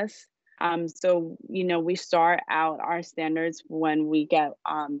process. So, we start out our standards when we get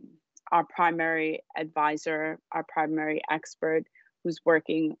our primary advisor, our primary expert, who's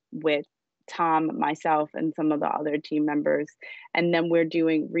working with Tom, myself, and some of the other team members. And then we're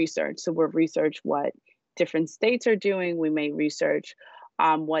doing research. So we'll research what different states are doing. We may research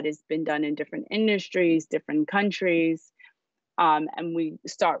what has been done in different industries, different countries. And we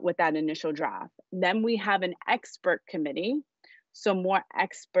start with that initial draft. Then we have an expert committee, so more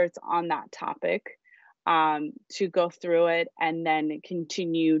experts on that topic, to go through it and then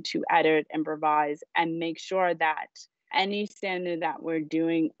continue to edit and revise and make sure that any standard that we're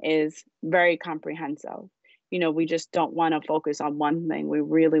doing is very comprehensive. We just don't want to focus on one thing. We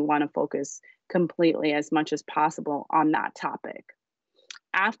really want to focus completely, as much as possible, on that topic.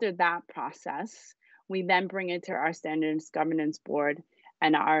 After that process, we then bring it to our standards governance board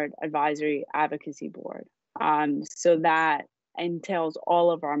and our advisory advocacy board. So that entails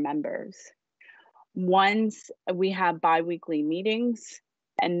all of our members. Once we have bi-weekly meetings,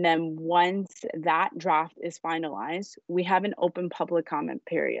 and then once that draft is finalized, we have an open public comment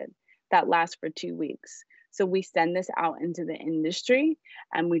period that lasts for 2 weeks. So we send this out into the industry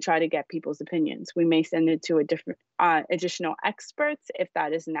and we try to get people's opinions. We may send it to a different additional experts if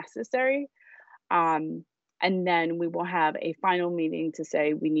that is necessary. And then we will have a final meeting to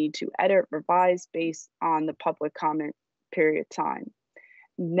say we need to edit, revise based on the public comment period time.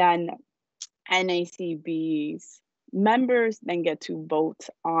 Then NACB's members then get to vote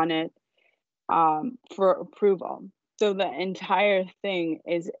on it for approval. So the entire thing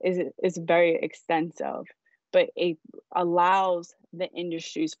is very extensive, but it allows the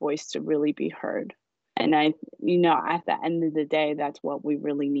industry's voice to really be heard. And at the end of the day, that's what we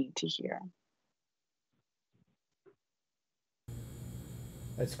really need to hear.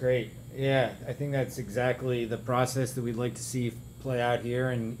 That's great. Yeah, I think that's exactly the process that we'd like to see play out here.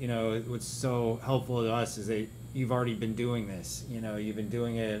 And, what's so helpful to us is that you've already been doing this. You've been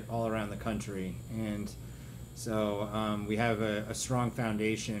doing it all around the country. And so we have a strong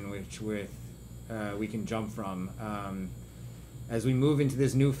foundation which we can jump from. As we move into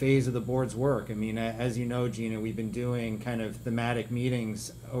this new phase of the board's work, I mean, as you know, Gina, we've been doing kind of thematic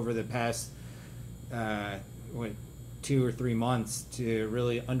meetings over the past 2 or 3 months to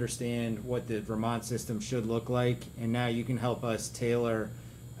really understand what the Vermont system should look like. And now you can help us tailor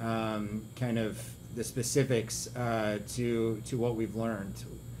kind of the specifics to what we've learned.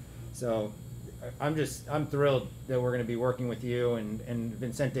 So I'm thrilled that we're going to be working with you, and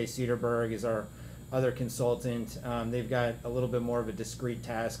Vincente Cederberg is our other consultant. They've got a little bit more of a discrete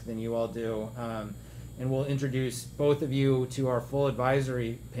task than you all do. And we'll introduce both of you to our full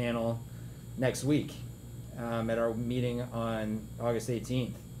advisory panel next week at our meeting on August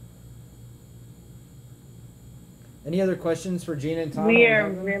 18th. Any other questions for Gina and Tom? We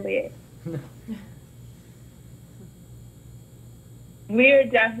are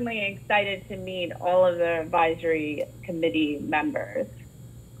definitely excited to meet all of the advisory committee members.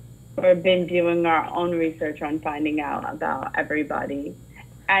 We've been doing our own research on finding out about everybody.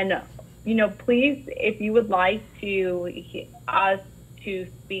 And, you know, please, if you would like us to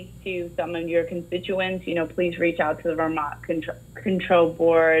speak to some of your constituents, you know, please reach out to the Vermont Control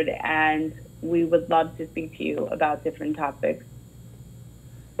Board, and we would love to speak to you about different topics.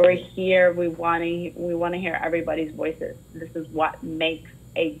 We're here, we want to hear everybody's voices. This is what makes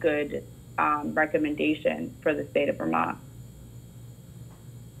a good recommendation for the state of Vermont.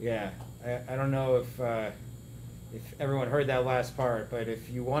 Yeah, I don't know if everyone heard that last part, but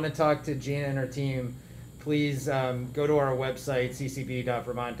if you want to talk to Gina and her team, please go to our website,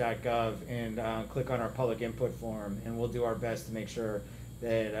 ccb.vermont.gov, and click on our public input form, and we'll do our best to make sure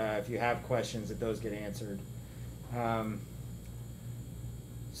that if you have questions, that those get answered.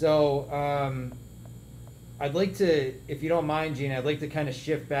 I'd like to, if you don't mind, Gina, I'd like to kind of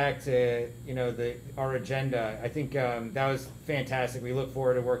shift back to, you know, our agenda. I think that was fantastic. We look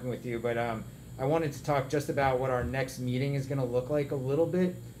forward to working with you, but I wanted to talk just about what our next meeting is going to look like a little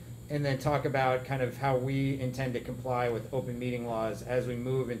bit, and then talk about kind of how we intend to comply with open meeting laws as we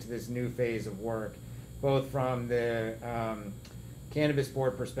move into this new phase of work, both from the Cannabis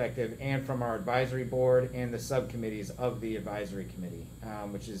Board perspective and from our advisory board and the subcommittees of the advisory committee,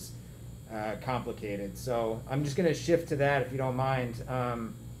 which is complicated. So I'm just going to shift to that, if you don't mind. I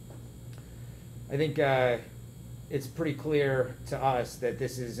think it's pretty clear to us that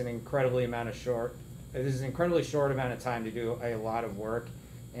this is an incredibly short amount of time to do a lot of work.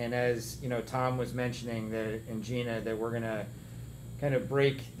 And as you know, Tom was mentioning that, and Gina, that we're going to kind of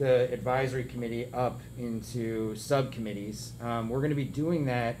break the advisory committee up into subcommittees. We're going to be doing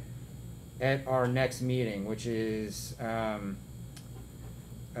that at our next meeting, which is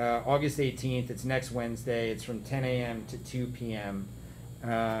August 18th. It's next Wednesday. It's from 10 a.m. to 2 p.m.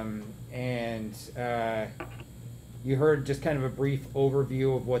 You heard just kind of a brief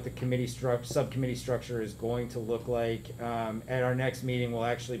overview of what the subcommittee structure is going to look like. At our next meeting, we'll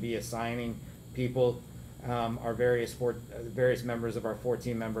actually be assigning people, our various members of our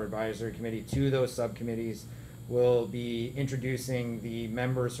 14-member advisory committee, to those subcommittees. We'll be introducing the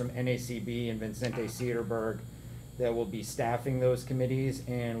members from NACB and Vincente Cederberg that will be staffing those committees,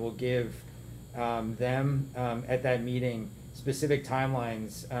 and we'll give them at that meeting specific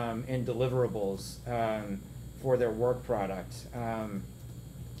timelines and deliverables for their work product,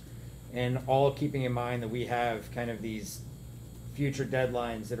 and all keeping in mind that we have kind of these future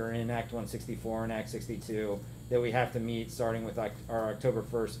deadlines that are in Act 164 and Act 62 that we have to meet, starting with our October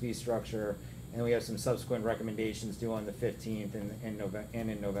 1st fee structure, and we have some subsequent recommendations due on the 15th and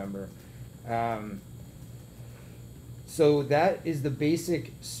in November. So that is the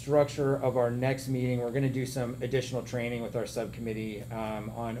basic structure of our next meeting. We're going to do some additional training with our subcommittee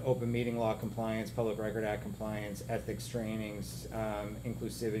on open meeting law compliance, Public Record Act compliance, ethics trainings,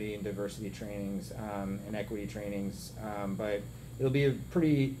 inclusivity and diversity trainings, and equity trainings. But it'll be a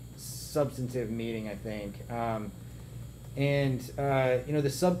pretty substantive meeting, I think. You know, the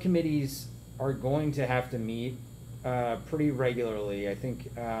subcommittees are going to have to meet pretty regularly. I think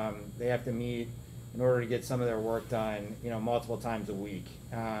they have to meet in order to get some of their work done, you know, multiple times a week.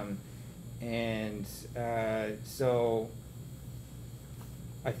 So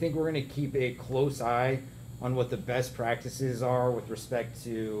I think we're going to keep a close eye on what the best practices are with respect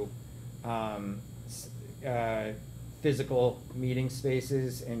to physical meeting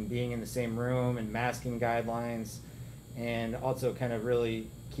spaces and being in the same room, and masking guidelines, and also kind of really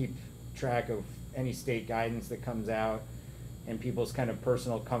keep track of any state guidance that comes out and people's kind of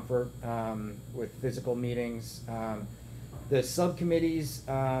personal comfort with physical meetings. The subcommittees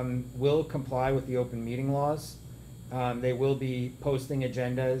will comply with the open meeting laws. They will be posting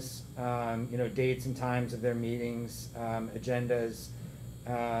agendas, you know, dates and times of their meetings, agendas,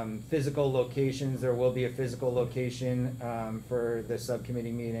 physical locations. There will be a physical location for the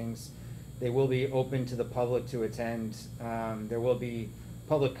subcommittee meetings. They will be open to the public to attend. There will be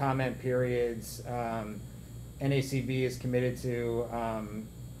public comment periods. NACB is committed to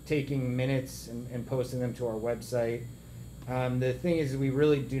taking minutes and posting them to our website. The thing is, we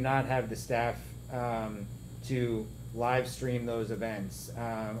really do not have the staff to live stream those events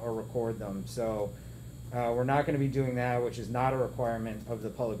or record them. So we're not going to be doing that, which is not a requirement of the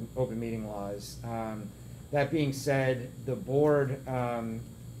public open meeting laws. That being said, the board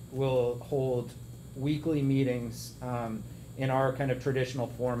will hold weekly meetings in our kind of traditional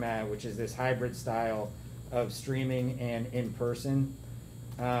format, which is this hybrid style of streaming and in person.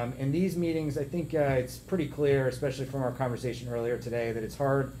 In these meetings, I think it's pretty clear, especially from our conversation earlier today, that it's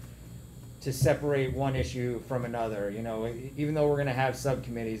hard to separate one issue from another. You know, even though we're going to have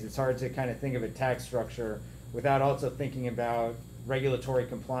subcommittees, it's hard to kind of think of a tax structure without also thinking about regulatory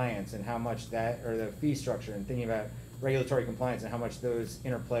compliance and how much that, or the fee structure, and thinking about regulatory compliance and how much those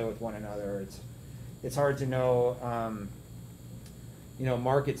interplay with one another. It's hard to know, you know,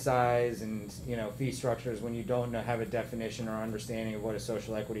 market size and, you know, fee structures when you don't have a definition or understanding of what a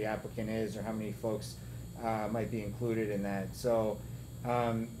social equity applicant is or how many folks might be included in that. So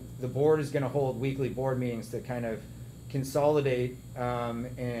the board is going to hold weekly board meetings to kind of consolidate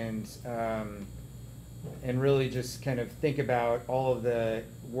and really just kind of think about all of the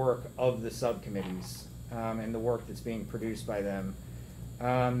work of the subcommittees and the work that's being produced by them.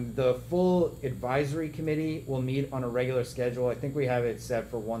 The full advisory committee will meet on a regular schedule. I think we have it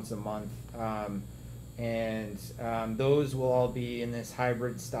set for once a month. Those will all be in this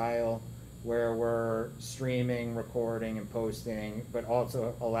hybrid style where we're streaming, recording, and posting, but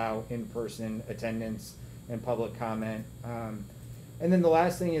also allow in-person attendance and public comment. And then the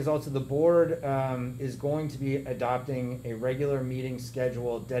last thing is also the board is going to be adopting a regular meeting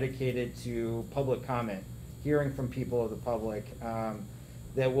schedule dedicated to public comment, hearing from people of the public,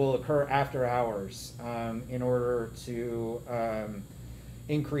 that will occur after hours in order to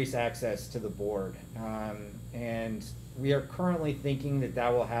increase access to the board. And we are currently thinking that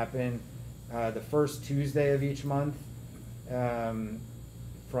that will happen the first Tuesday of each month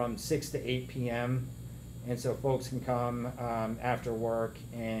from 6 to 8 p.m. And so folks can come after work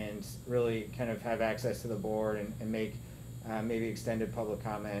and really kind of have access to the board and make maybe extended public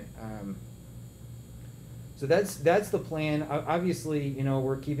comment. So that's the plan. Obviously, you know,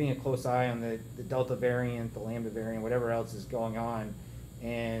 we're keeping a close eye on the Delta variant, the Lambda variant, whatever else is going on,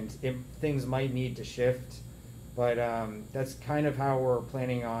 and things might need to shift. But that's kind of how we're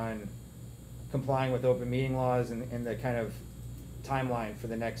planning on complying with open meeting laws and the kind of timeline for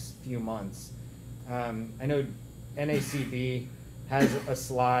the next few months. I know NACB has a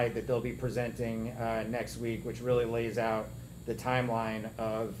slide that they'll be presenting next week, which really lays out the timeline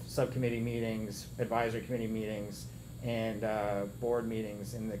of subcommittee meetings, advisory committee meetings, and board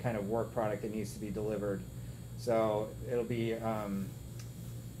meetings, and the kind of work product that needs to be delivered. So it'll be an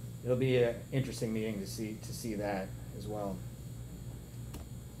interesting meeting to see that as well.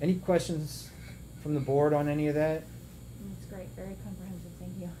 Any questions from the board on any of that? That's great, very comprehensive,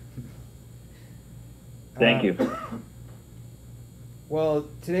 thank you. Thank you. Well,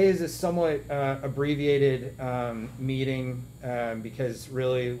 today is a somewhat abbreviated meeting because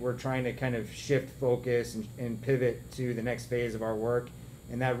really we're trying to kind of shift focus and pivot to the next phase of our work,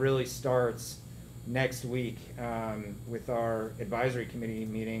 and that really starts next week with our advisory committee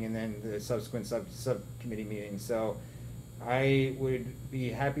meeting and then the subsequent subcommittee meeting. So I would be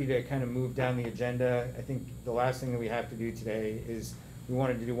happy to kind of move down the agenda. I think the last thing that we have to do today is we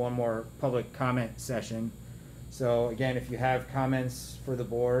wanted to do one more public comment session. So again, if you have comments for the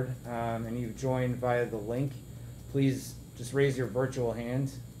board and you've joined via the link, please just raise your virtual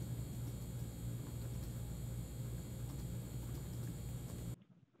hand.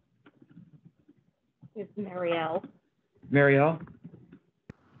 It's Marielle. Marielle?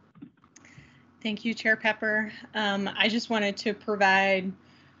 Thank you, Chair Pepper. I just wanted to provide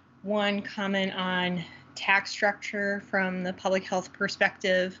one comment on tax structure from the public health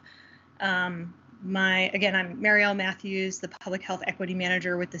perspective. I'm Marielle Matthews, the Public Health Equity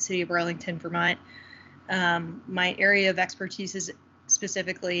Manager with the City of Burlington, Vermont. My area of expertise is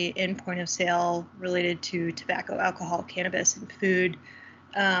specifically in point of sale related to tobacco, alcohol, cannabis, and food.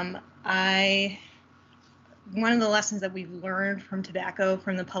 One of the lessons that we've learned from tobacco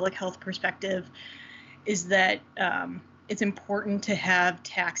from the public health perspective is that it's important to have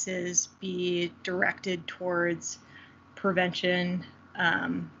taxes be directed towards prevention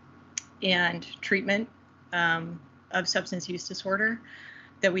and treatment of substance use disorder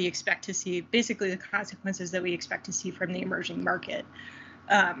that we expect to see, basically the consequences that we expect to see from the emerging market.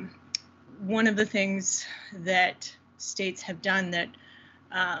 One of the things that states have done that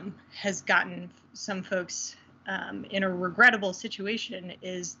has gotten some folks in a regrettable situation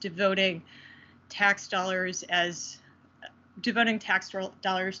is devoting tax dollars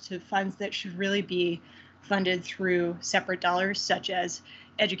to funds that should really be funded through separate dollars, such as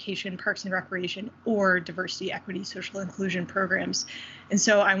education, parks and recreation, or diversity, equity, social inclusion programs. And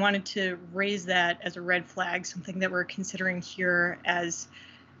so I wanted to raise that as a red flag, something that we're considering here as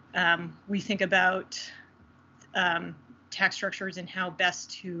we think about tax structures and how best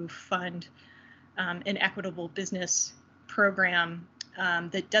to fund an equitable business program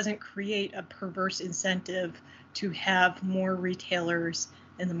that doesn't create a perverse incentive to have more retailers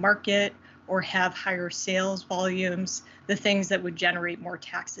in the market or have higher sales volumes, the things that would generate more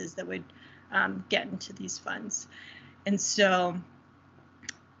taxes that would get into these funds. And so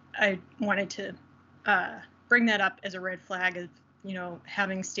I wanted to bring that up as a red flag of, you know,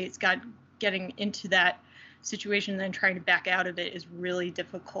 having states getting into that situation and then trying to back out of it is really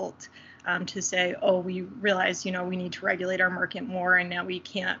difficult to say, oh, we realize, you know, we need to regulate our market more and now we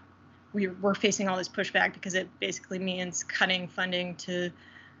can't, we're facing all this pushback because it basically means cutting funding to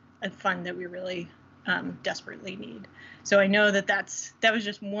a fund that we really desperately need. So I know that that was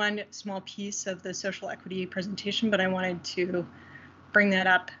just one small piece of the social equity presentation, but I wanted to bring that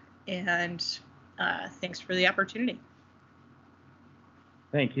up, and thanks for the opportunity.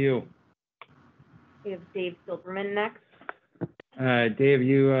 Thank you. We have Dave Silverman next. Dave,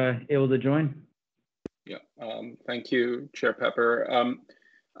 you able to join? Yeah, thank you, Chair Pepper.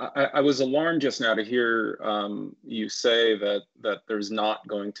 I was alarmed just now to hear you say that there's not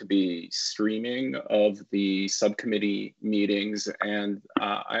going to be streaming of the subcommittee meetings, and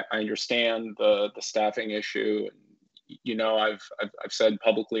I understand the staffing issue. You know, I've said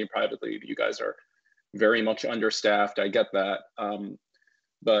publicly and privately that you guys are very much understaffed. I get that.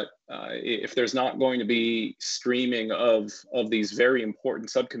 But if there's not going to be streaming of these very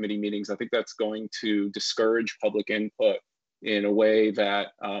important subcommittee meetings, I think that's going to discourage public input in a way that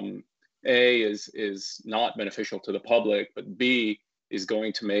A, is not beneficial to the public, but B, is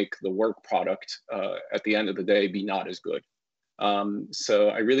going to make the work product at the end of the day be not as good. So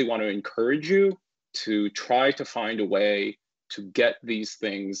I really want to encourage you to try to find a way to get these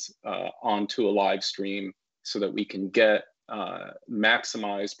things onto a live stream so that we can get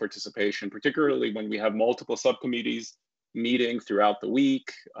maximize participation, particularly when we have multiple subcommittees meeting throughout the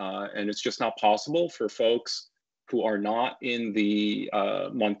week. And it's just not possible for folks who are not in the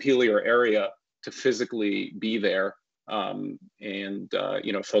Montpelier area to physically be there. You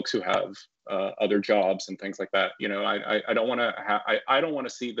know, folks who have other jobs and things like that. You know, I don't want to I don't want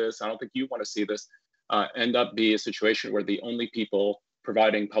to see this. I don't think you want to see this end up be a situation where the only people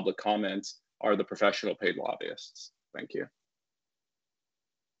providing public comments are the professional paid lobbyists. Thank you.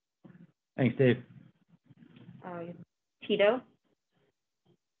 Thanks, Dave. Tito?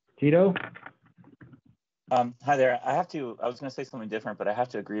 Tito? Hi there. I was going to say something different, but I have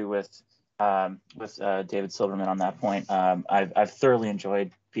to agree with David Silverman on that point. I've thoroughly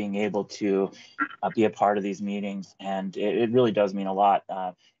enjoyed being able to be a part of these meetings, and it really does mean a lot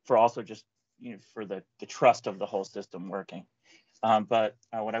for also just, you know, for the trust of the whole system working. But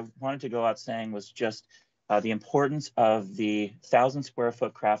what I wanted to go out saying was just the importance of the 1,000 square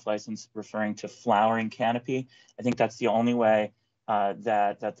foot craft license referring to flowering canopy. I think that's the only way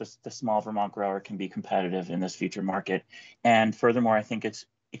that the small Vermont grower can be competitive in this future market. And furthermore, I think it's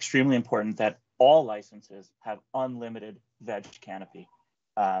extremely important that all licenses have unlimited veg canopy.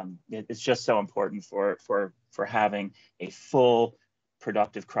 It's just so important for having a full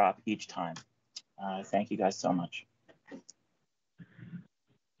productive crop each time. Thank you guys so much.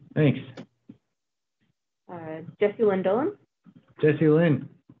 Thanks. Jesse Lynn Dillon. Jesse Lynn.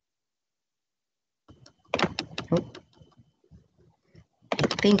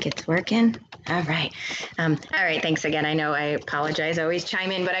 I think it's working. All right. All right. Thanks again. I know I apologize. I always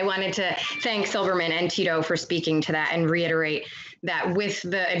chime in, but I wanted to thank Silverman and Tito for speaking to that and reiterate that with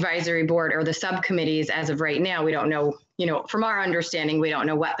the advisory board or the subcommittees as of right now, we don't know, you know, from our understanding, we don't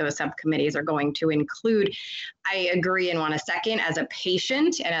know what those subcommittees are going to include. I agree and want to second, as a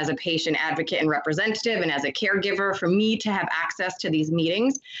patient and as a patient advocate and representative and as a caregiver, for me to have access to these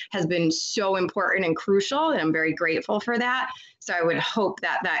meetings has been so important and crucial, and I'm very grateful for that. So I would hope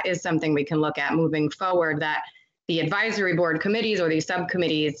that that is something we can look at moving forward, that the advisory board committees or these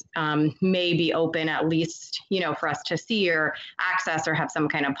subcommittees may be open at least, you know, for us to see or access or have some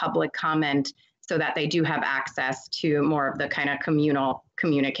kind of public comment so that they do have access to more of the kind of communal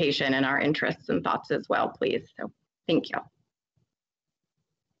communication and our interests and thoughts as well, please. So thank you.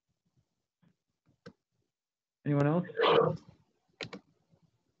 Anyone else?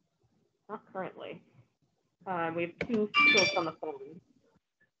 Not currently. We have two folks on the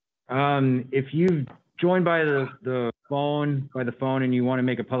phone. If you've joined by the phone and you want to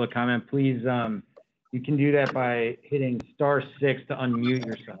make a public comment, please, you can do that by hitting *6 to unmute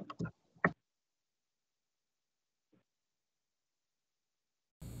yourself.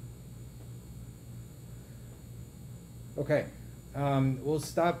 Okay, we'll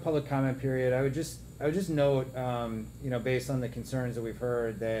stop public comment period. I would just note, you know, based on the concerns that we've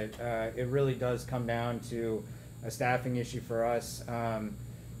heard, that it really does come down to a staffing issue for us.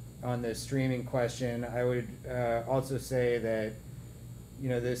 On the streaming question, I would also say that, you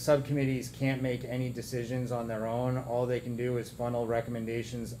know, the subcommittees can't make any decisions on their own. All they can do is funnel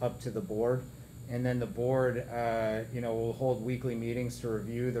recommendations up to the board. And then the board, you know, will hold weekly meetings to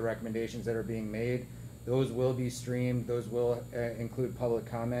review the recommendations that are being made. Those will be streamed. Those will include public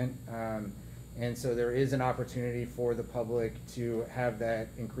comment. And so there is an opportunity for the public to have that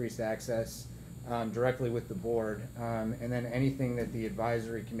increased access directly with the board. And then anything that the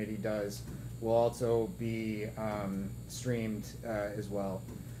advisory committee does will also be streamed as well.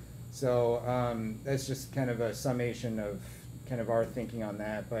 So that's just kind of a summation of kind of our thinking on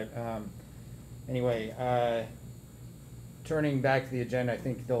that. But anyway, turning back to the agenda, I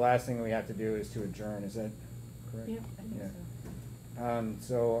think the last thing we have to do is to adjourn. Is that correct? Yep, I think so.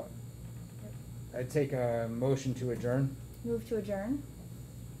 So I take a motion to adjourn. Move to adjourn.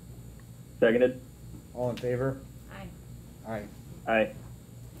 Seconded. All in favor? Aye. Aye. Aye.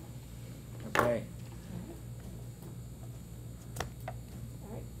 Okay. All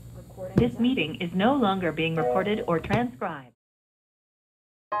right, recording. This meeting is no longer being recorded or transcribed.